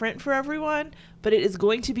look different for everyone, but it is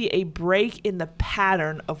going to be a break in the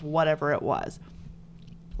pattern of whatever it was.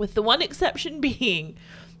 With the one exception being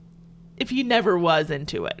if he never was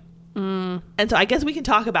into it. And so I guess we can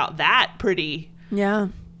talk about that pretty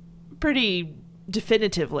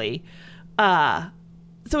definitively.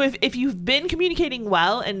 So if you've been communicating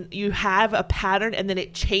well and you have a pattern and then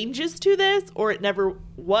it changes to this, or it never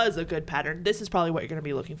was a good pattern, this is probably what you're going to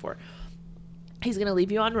be looking for. He's going to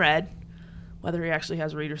leave you on read, whether he actually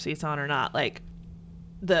has read receipts on or not. Like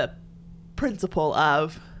the principle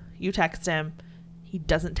of you text him, he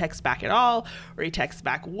doesn't text back at all, or he texts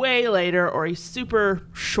back way later, or he's super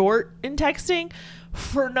short in texting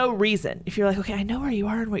for no reason. If you're like, okay, I know where you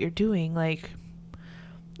are and what you're doing,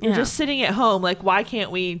 you're just sitting at home, why can't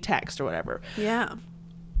we text or whatever? Yeah.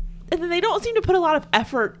 And then they don't seem to put a lot of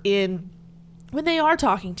effort in when they are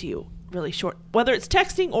talking to you. really short, whether it's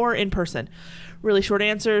texting or in person, really short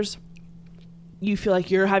answers. You feel like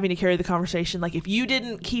you're having to carry the conversation. Like if you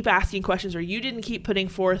didn't keep asking questions or you didn't keep putting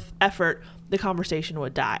forth effort, the conversation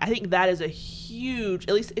would die. I think that is a huge,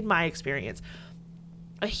 at least in my experience,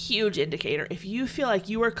 a huge indicator. If you feel like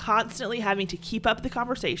you are constantly having to keep up the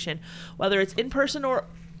conversation, whether it's in person or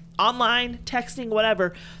online, texting,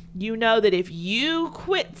 whatever, you know that if you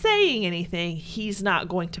quit saying anything, he's not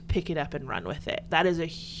going to pick it up and run with it. That is a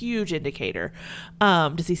huge indicator.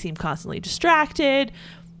 Does he seem constantly distracted?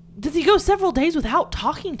 Does he go several days without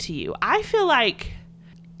talking to you? I feel like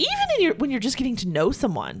even when you're just getting to know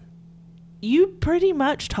someone, you pretty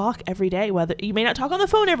much talk every day. Whether you may not talk on the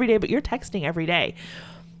phone every day, but you're texting every day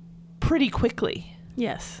pretty quickly.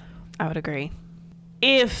 Yes, I would agree.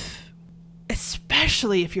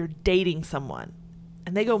 Especially if you're dating someone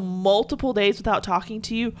and they go multiple days without talking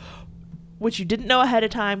to you, which you didn't know ahead of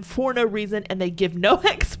time for no reason, and they give no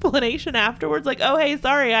explanation afterwards, like, oh, hey,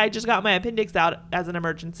 sorry, I just got my appendix out as an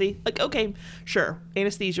emergency. Like, okay, sure,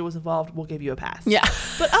 anesthesia was involved, we'll give you a pass. Yeah.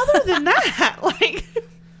 But other than that, like,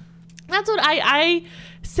 that's what I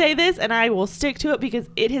say this, and I will stick to it because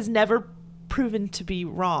it has never proven to be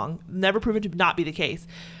wrong, never proven to not be the case.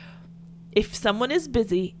 If someone is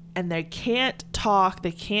busy and they can't talk,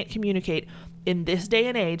 they can't communicate, in this day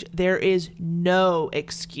and age, there is no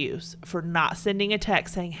excuse for not sending a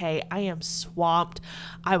text saying, hey, I am swamped.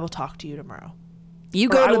 I will talk to you tomorrow. You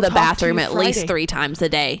go to the bathroom at least 3 times a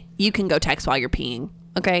day. You can go text while you're peeing.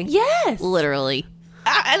 Okay? Yes. Literally.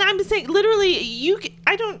 And I'm saying, literally,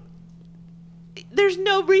 there's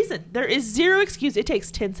no reason. There is zero excuse. It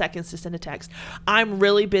takes 10 seconds to send a text. I'm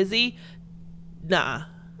really busy. Nah.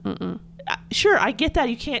 Sure, I get that.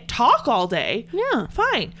 You can't talk all day. Yeah.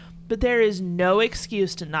 Fine. But there is no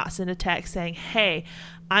excuse to not send a text saying, hey,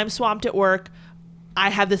 I'm swamped at work. I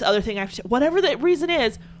have this other thing I have to, whatever the reason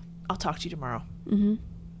is, I'll talk to you tomorrow. Mm-hmm.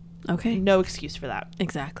 Okay. No excuse for that.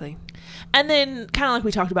 Exactly. And then kind of like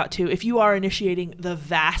we talked about too, if you are initiating the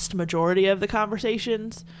vast majority of the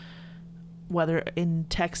conversations, whether in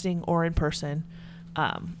texting or in person,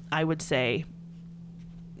 I would say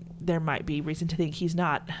there might be reason to think he's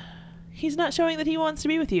not showing that he wants to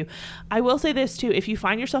be with you. I will say this too. If you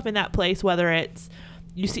find yourself in that place, whether it's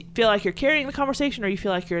feel like you're carrying the conversation or you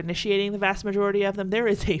feel like you're initiating the vast majority of them, there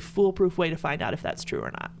is a foolproof way to find out if that's true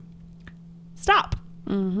or not. Stop.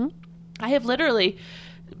 Mm-hmm. I have literally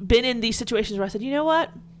been in these situations where I said, you know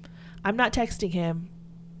what? I'm not texting him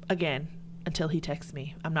again until he texts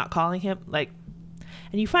me. I'm not calling him. And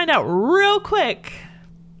you find out real quick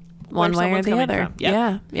one way or the other.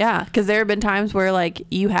 Yep. Yeah. Because there have been times where like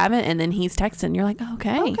you haven't, and then he's texting. You're like,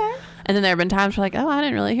 okay. And then there have been times where like, oh, I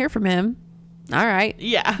didn't really hear from him. All right.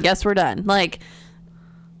 Yeah. Guess we're done. Like,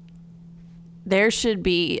 there should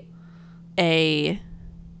be if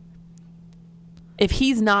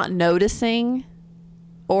he's not noticing,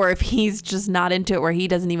 or if he's just not into it where he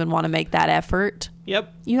doesn't even want to make that effort.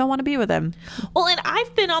 Yep. You don't want to be with him. Well, and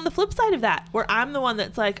I've been on the flip side of that, where I'm the one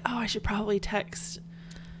that's like, oh, I should probably text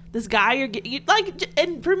this guy you're getting, like,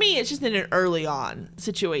 and for me, it's just in an early on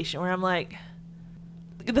situation where I'm like,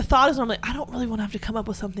 the thought is normally, I don't really want to have to come up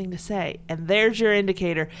with something to say. And there's your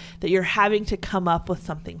indicator that you're having to come up with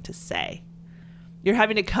something to say. You're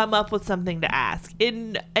having to come up with something to ask.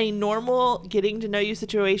 In a normal getting to know you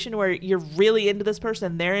situation where you're really into this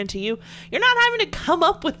person, they're into you, you're not having to come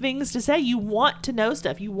up with things to say. You want to know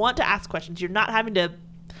stuff. You want to ask questions. You're not having to,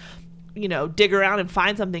 dig around and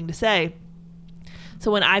find something to say.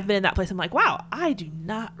 So when I've been in that place, I'm like, wow, I do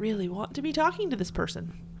not really want to be talking to this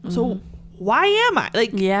person. Mm-hmm. So why am I?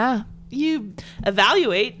 Yeah. You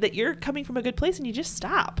evaluate that you're coming from a good place and you just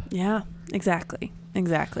stop. Yeah, exactly.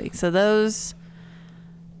 So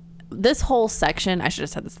this whole section, I should have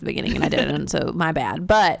said this at the beginning and I didn't, so my bad.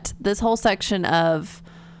 But this whole section of,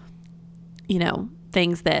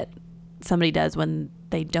 things that somebody does when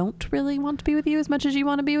they don't really want to be with you as much as you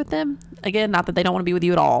want to be with them. Again, not that they don't want to be with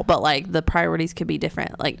you at all, but like the priorities could be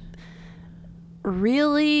different. Like,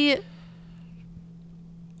 really,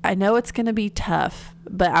 I know it's going to be tough,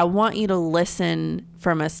 but I want you to listen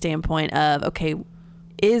from a standpoint of, okay,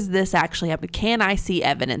 is this actually happening? Can I see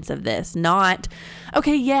evidence of this? Not,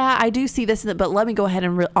 okay, yeah, I do see this, but let me go ahead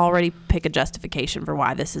and already pick a justification for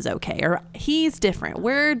why this is okay. Or he's different.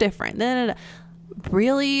 We're different.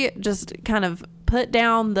 Really just kind of put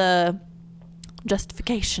down the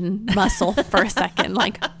justification muscle for a second,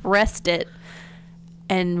 like rest it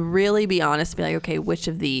and really be honest, be like, okay, which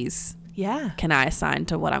of these can I assign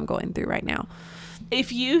to what I'm going through right now?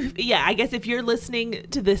 I guess if you're listening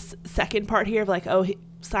to this second part here of like,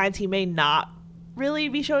 signs he may not really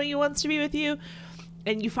be showing you wants to be with you,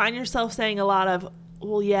 and you find yourself saying a lot of,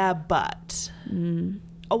 well, yeah, but.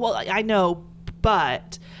 Oh, well, I know,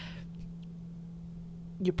 but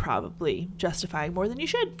you're probably justifying more than you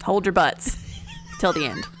should. Hold your butts till the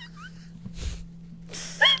end.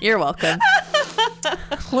 You're welcome.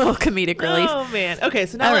 Little comedic relief. Oh, man. Okay,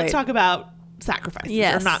 so now All let's right. talk about sacrifices.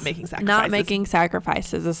 Yes. Or not making sacrifices. Not making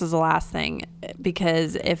sacrifices. This is the last thing.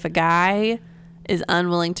 Because if a guy is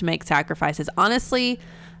unwilling to make sacrifices, honestly,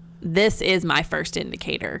 this is my first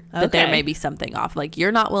indicator that there Okay. may be something off. Like,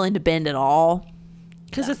 you're not willing to bend at all.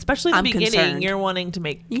 Because especially in the I'm beginning, concerned. you're wanting to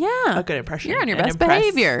make Yeah. a good impression. You're on your and best impress-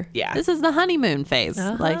 behavior. Yeah. This is the honeymoon phase.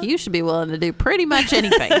 Uh-huh. Like, you should be willing to do pretty much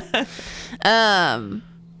anything.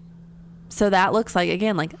 So that looks like,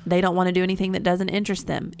 again, like they don't want to do anything that doesn't interest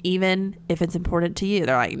them, even if it's important to you.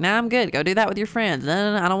 They're like, nah, I'm good. Go do that with your friends.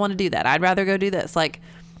 No, I don't want to do that. I'd rather go do this. Like,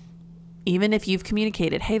 even if you've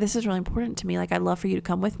communicated, hey, this is really important to me. Like, I'd love for you to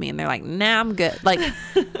come with me. And they're like, nah, I'm good. Like,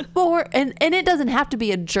 and it doesn't have to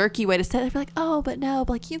be a jerky way to say it. They're like, oh, but no,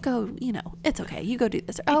 but like you go, you know, it's okay. You go do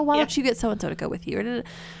this. Or, oh, why don't you get so-and-so to go with you?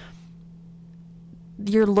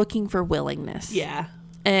 You're looking for willingness. Yeah.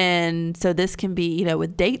 And so this can be, you know,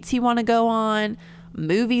 with dates you want to go on,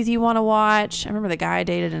 movies you want to watch. I remember the guy I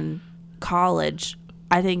dated in college.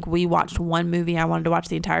 I think we watched one movie I wanted to watch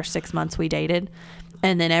the entire 6 months we dated.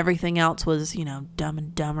 And then everything else was, you know, Dumb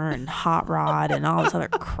and Dumber and Hot Rod and all this other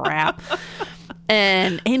crap.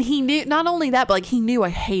 And he knew, not only that, but like he knew I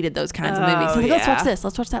hated those kinds of movies. He's like, let's watch this.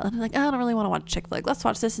 Let's watch that. And I'm like, oh, I don't really want to watch a chick flick. Let's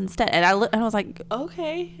watch this instead. And I was like,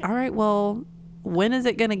 Okay. all right, well, when is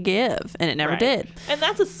it going to give? And it never Right. did. And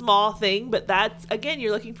that's a small thing, but that's, again,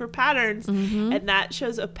 you're looking for patterns. Mm-hmm. And that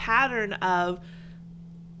shows a pattern of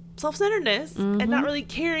self-centeredness and not really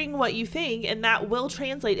caring what you think. And that will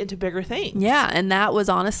translate into bigger things. Yeah, and that was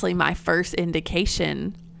honestly my first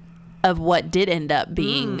indication of what did end up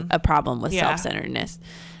being a problem with Yeah. self-centeredness.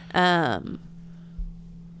 But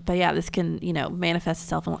yeah, this can, you know, manifest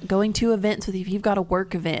itself in going to events with you. If you've got a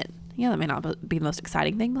work event, yeah, that may not be the most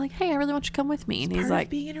exciting thing, but like, hey, I really want you to come with me. And he's Part like,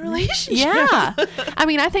 of being in a relationship. yeah. I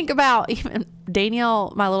mean, I think about even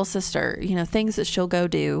Danielle, my little sister, you know, things that she'll go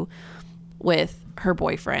do with her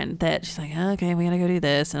boyfriend that she's like, okay, we gotta go do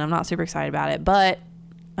this, and I'm not super excited about it, but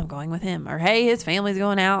I'm going with him. Or hey, his family's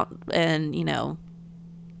going out, and you know,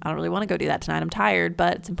 I don't really want to go do that tonight. I'm tired,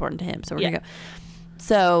 but it's important to him, so we're gonna go.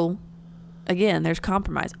 So again, there's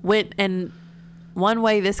compromise. And one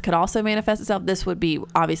way this could also manifest itself, this would be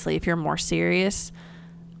obviously if you're more serious,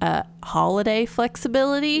 holiday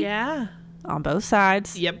flexibility Yeah. on both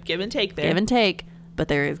sides. Yep. Give and take there. Give and take, but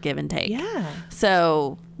there is give and take. Yeah.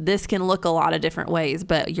 So this can look a lot of different ways,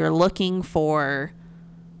 but you're looking for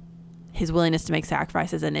his willingness to make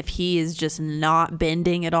sacrifices. And if he is just not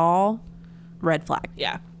bending at all, red flag.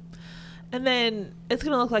 Yeah. And then it's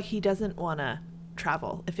going to look like he doesn't want to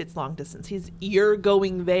travel if it's long distance. You're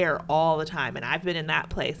going there all the time. And I've been in that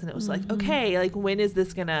place, and it was like, okay, like when is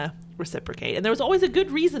this going to reciprocate? And there was always a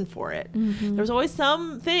good reason for it. There was always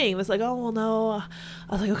something that's like, oh, well, no. I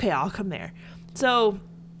was like, okay, I'll come there. So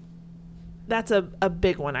that's a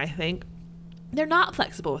big one, I think. They're not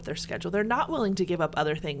flexible with their schedule. They're not willing to give up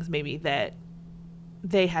other things maybe that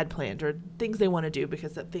they had planned or things they want to do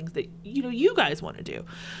because of things that, you know, you guys want to do.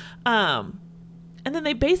 And then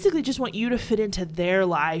they basically just want you to fit into their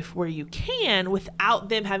life where you can without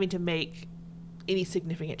them having to make any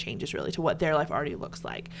significant changes really to what their life already looks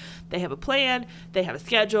like. They have a plan, they have a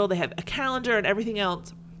schedule, they have a calendar and everything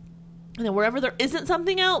else. And then wherever there isn't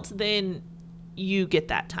something else, then you get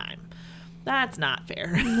that time. That's not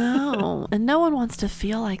fair. No. And no one wants to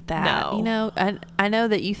feel like that. No. You know, I know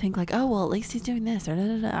that you think like, oh, well, at least he's doing this or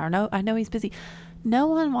or no, I know he's busy. No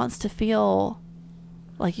one wants to feel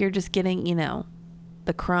like you're just getting, you know,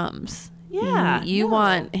 the crumbs. Yeah. You no.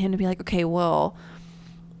 want him to be like, okay, well,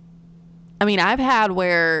 I mean, I've had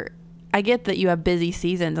where I get that you have busy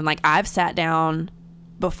seasons, and like I've sat down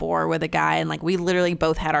before with a guy and like we literally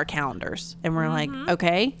both had our calendars and we're like,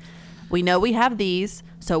 okay, we know we have these,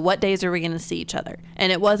 so what days are we going to see each other?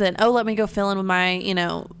 And it wasn't, oh, let me go fill in with my, you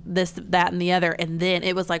know, this, that, and the other. And then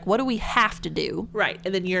it was like, what do we have to do? Right.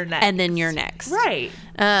 And then you're next. And then you're next. Right.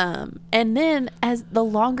 And then as the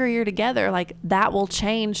longer you're together, like that will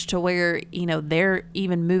change to where, you know, they're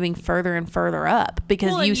even moving further and further up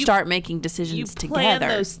because Well, you and start making decisions You plan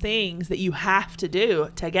together. those things that you have to do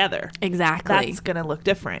together. Exactly. That's going to look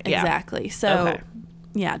different. Yeah. Exactly. So, Okay.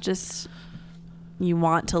 yeah, just you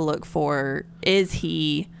want to look for, is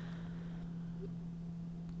he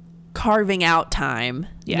carving out time,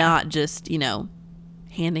 Yeah. not just, you know,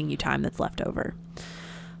 handing you time that's left over.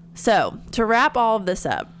 So, to wrap all of this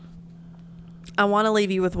up, I want to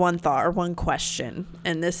leave you with one thought or one question.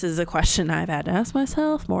 And this is a question I've had to ask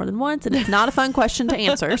myself more than once. And it's not a fun question to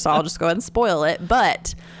answer, so I'll just go ahead and spoil it.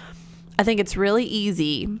 But I think it's really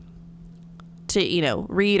easy to,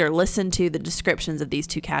 read or listen to the descriptions of these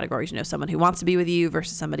two categories. Someone who wants to be with you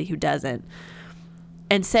versus somebody who doesn't.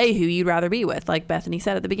 And say who you'd rather be with. Like Bethany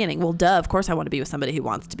said at the beginning. Well, duh, of course I want to be with somebody who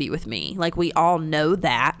wants to be with me. Like, we all know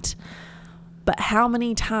that. But how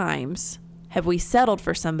many times have we settled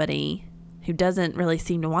for somebody who doesn't really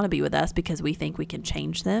seem to want to be with us because we think we can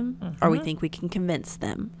change them or we think we can convince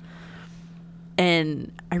them?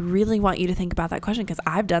 And I really want you to think about that question, because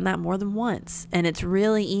I've done that more than once. And it's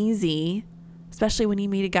really easy, especially when you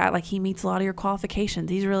meet a guy, like he meets a lot of your qualifications.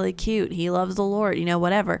 He's really cute. He loves the Lord,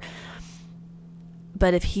 whatever.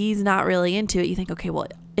 But if he's not really into it, you think, okay, well,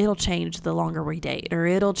 it'll change the longer we date, or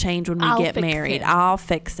it'll change when we get married. I'll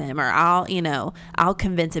fix him, or I'll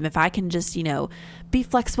convince him if I can just, be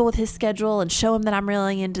flexible with his schedule and show him that I'm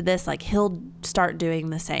really into this, like he'll start doing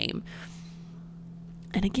the same.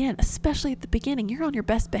 And again, especially at the beginning, you're on your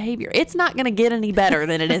best behavior. It's not going to get any better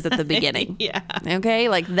than it is at the beginning. Yeah. Okay.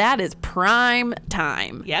 Like, that is prime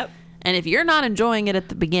time. Yep. And if you're not enjoying it at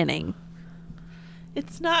the beginning,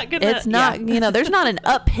 it's not, there's not an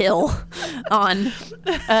uphill on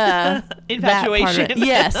infatuation.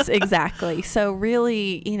 Yes, exactly. So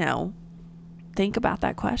really, think about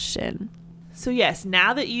that question. So yes,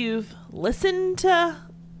 now that you've listened to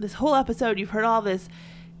this whole episode, you've heard all this,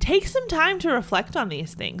 take some time to reflect on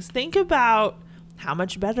these things. Think about how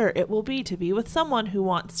much better it will be to be with someone who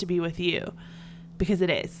wants to be with you, because it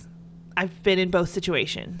is. I've been in both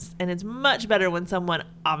situations, and it's much better when someone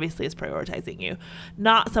obviously is prioritizing you,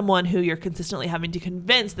 not someone who you're consistently having to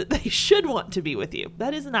convince that they should want to be with you.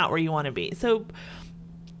 That is not where you want to be. So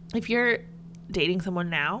if you're dating someone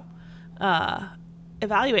now,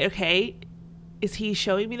 evaluate, okay, is he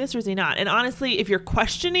showing me this or is he not? And honestly, if you're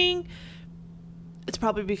questioning, it's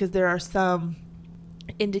probably because there are some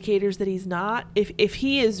indicators that he's not. If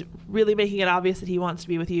he is really making it obvious that he wants to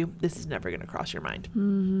be with you, this is never going to cross your mind.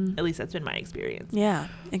 Mm-hmm. At least that's been my experience. Yeah,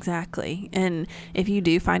 exactly. And if you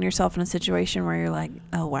do find yourself in a situation where you're like,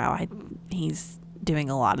 oh wow, he's doing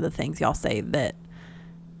a lot of the things y'all say that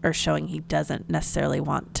are showing he doesn't necessarily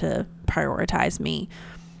want to prioritize me,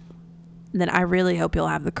 then I really hope you'll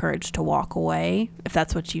have the courage to walk away if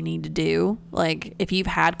that's what you need to do. Like, if you've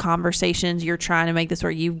had conversations, you're trying to make this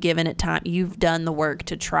work, you've given it time, you've done the work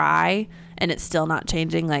to try, and it's still not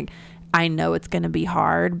changing. Like, I know it's going to be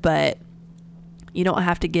hard, but you don't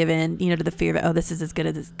have to give in, to the fear that, oh, this is as good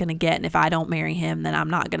as it's going to get, and if I don't marry him, then I'm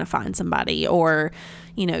not going to find somebody. Or,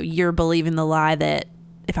 you're believing the lie that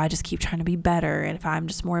if I just keep trying to be better, and if I'm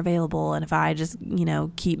just more available, and if I just,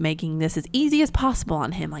 keep making this as easy as possible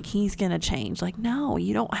on him, like, he's going to change. Like, no,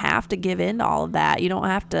 you don't have to give in to all of that. You don't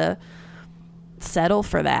have to settle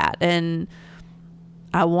for that. And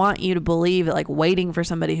I want you to believe that, like, waiting for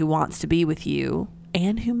somebody who wants to be with you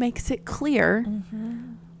and who makes it clear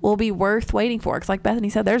will be worth waiting for. Because like Bethany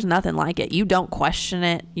said, there's nothing like it. You don't question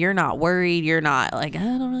it. You're not worried. You're not like, I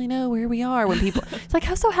don't really know where we are. When people, it's like,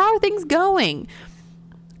 how are things going?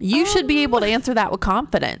 You should be able to answer that with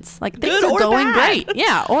confidence. Like, things are going great.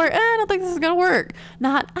 Yeah. Or, I don't think this is going to work.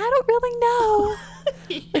 Not, I don't really know.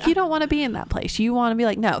 Yeah. Like, you don't want to be in that place. You want to be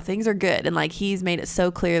like, no, things are good. And like, he's made it so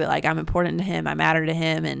clear that like, I'm important to him. I matter to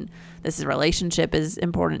him. And this relationship is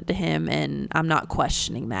important to him. And I'm not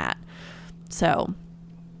questioning that. So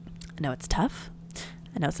I know it's tough.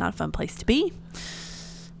 I know it's not a fun place to be.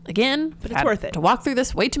 Again, but it's worth it. To walk through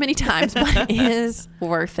this way too many times, but it is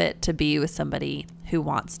worth it to be with somebody who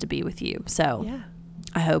wants to be with you. So yeah.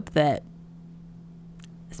 I hope that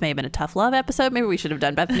this may have been a tough love episode. Maybe we should have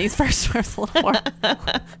done Bethany's first a little more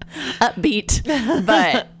upbeat.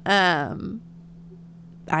 But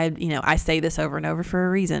I say this over and over for a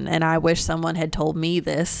reason, and I wish someone had told me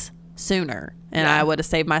this sooner, and I would have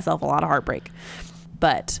saved myself a lot of heartbreak.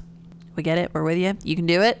 But we get it. We're with you. You can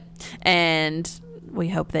do it. And we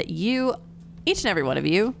hope that you, each and every one of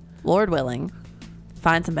you, Lord willing,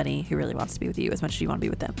 find somebody who really wants to be with you as much as you want to be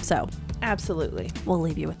with them. So absolutely, we'll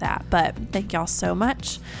leave you with that. But thank y'all so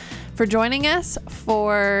much for joining us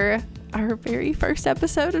for our very first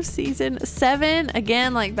episode of season 7.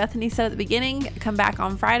 Again, like Bethany said at the beginning, come back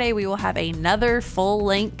on Friday. We will have another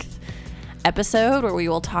full-length episode where we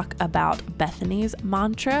will talk about Bethany's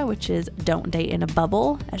mantra, which is don't date in a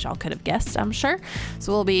bubble, as y'all could have guessed, I'm sure.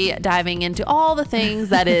 So we'll be diving into all the things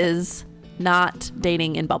that is not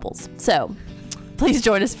dating in bubbles. So please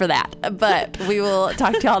join us for that. But we will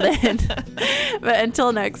talk to y'all then. But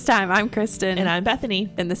until next time, I'm Kristen. And I'm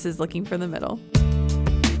Bethany. And this is Looking for the Middle.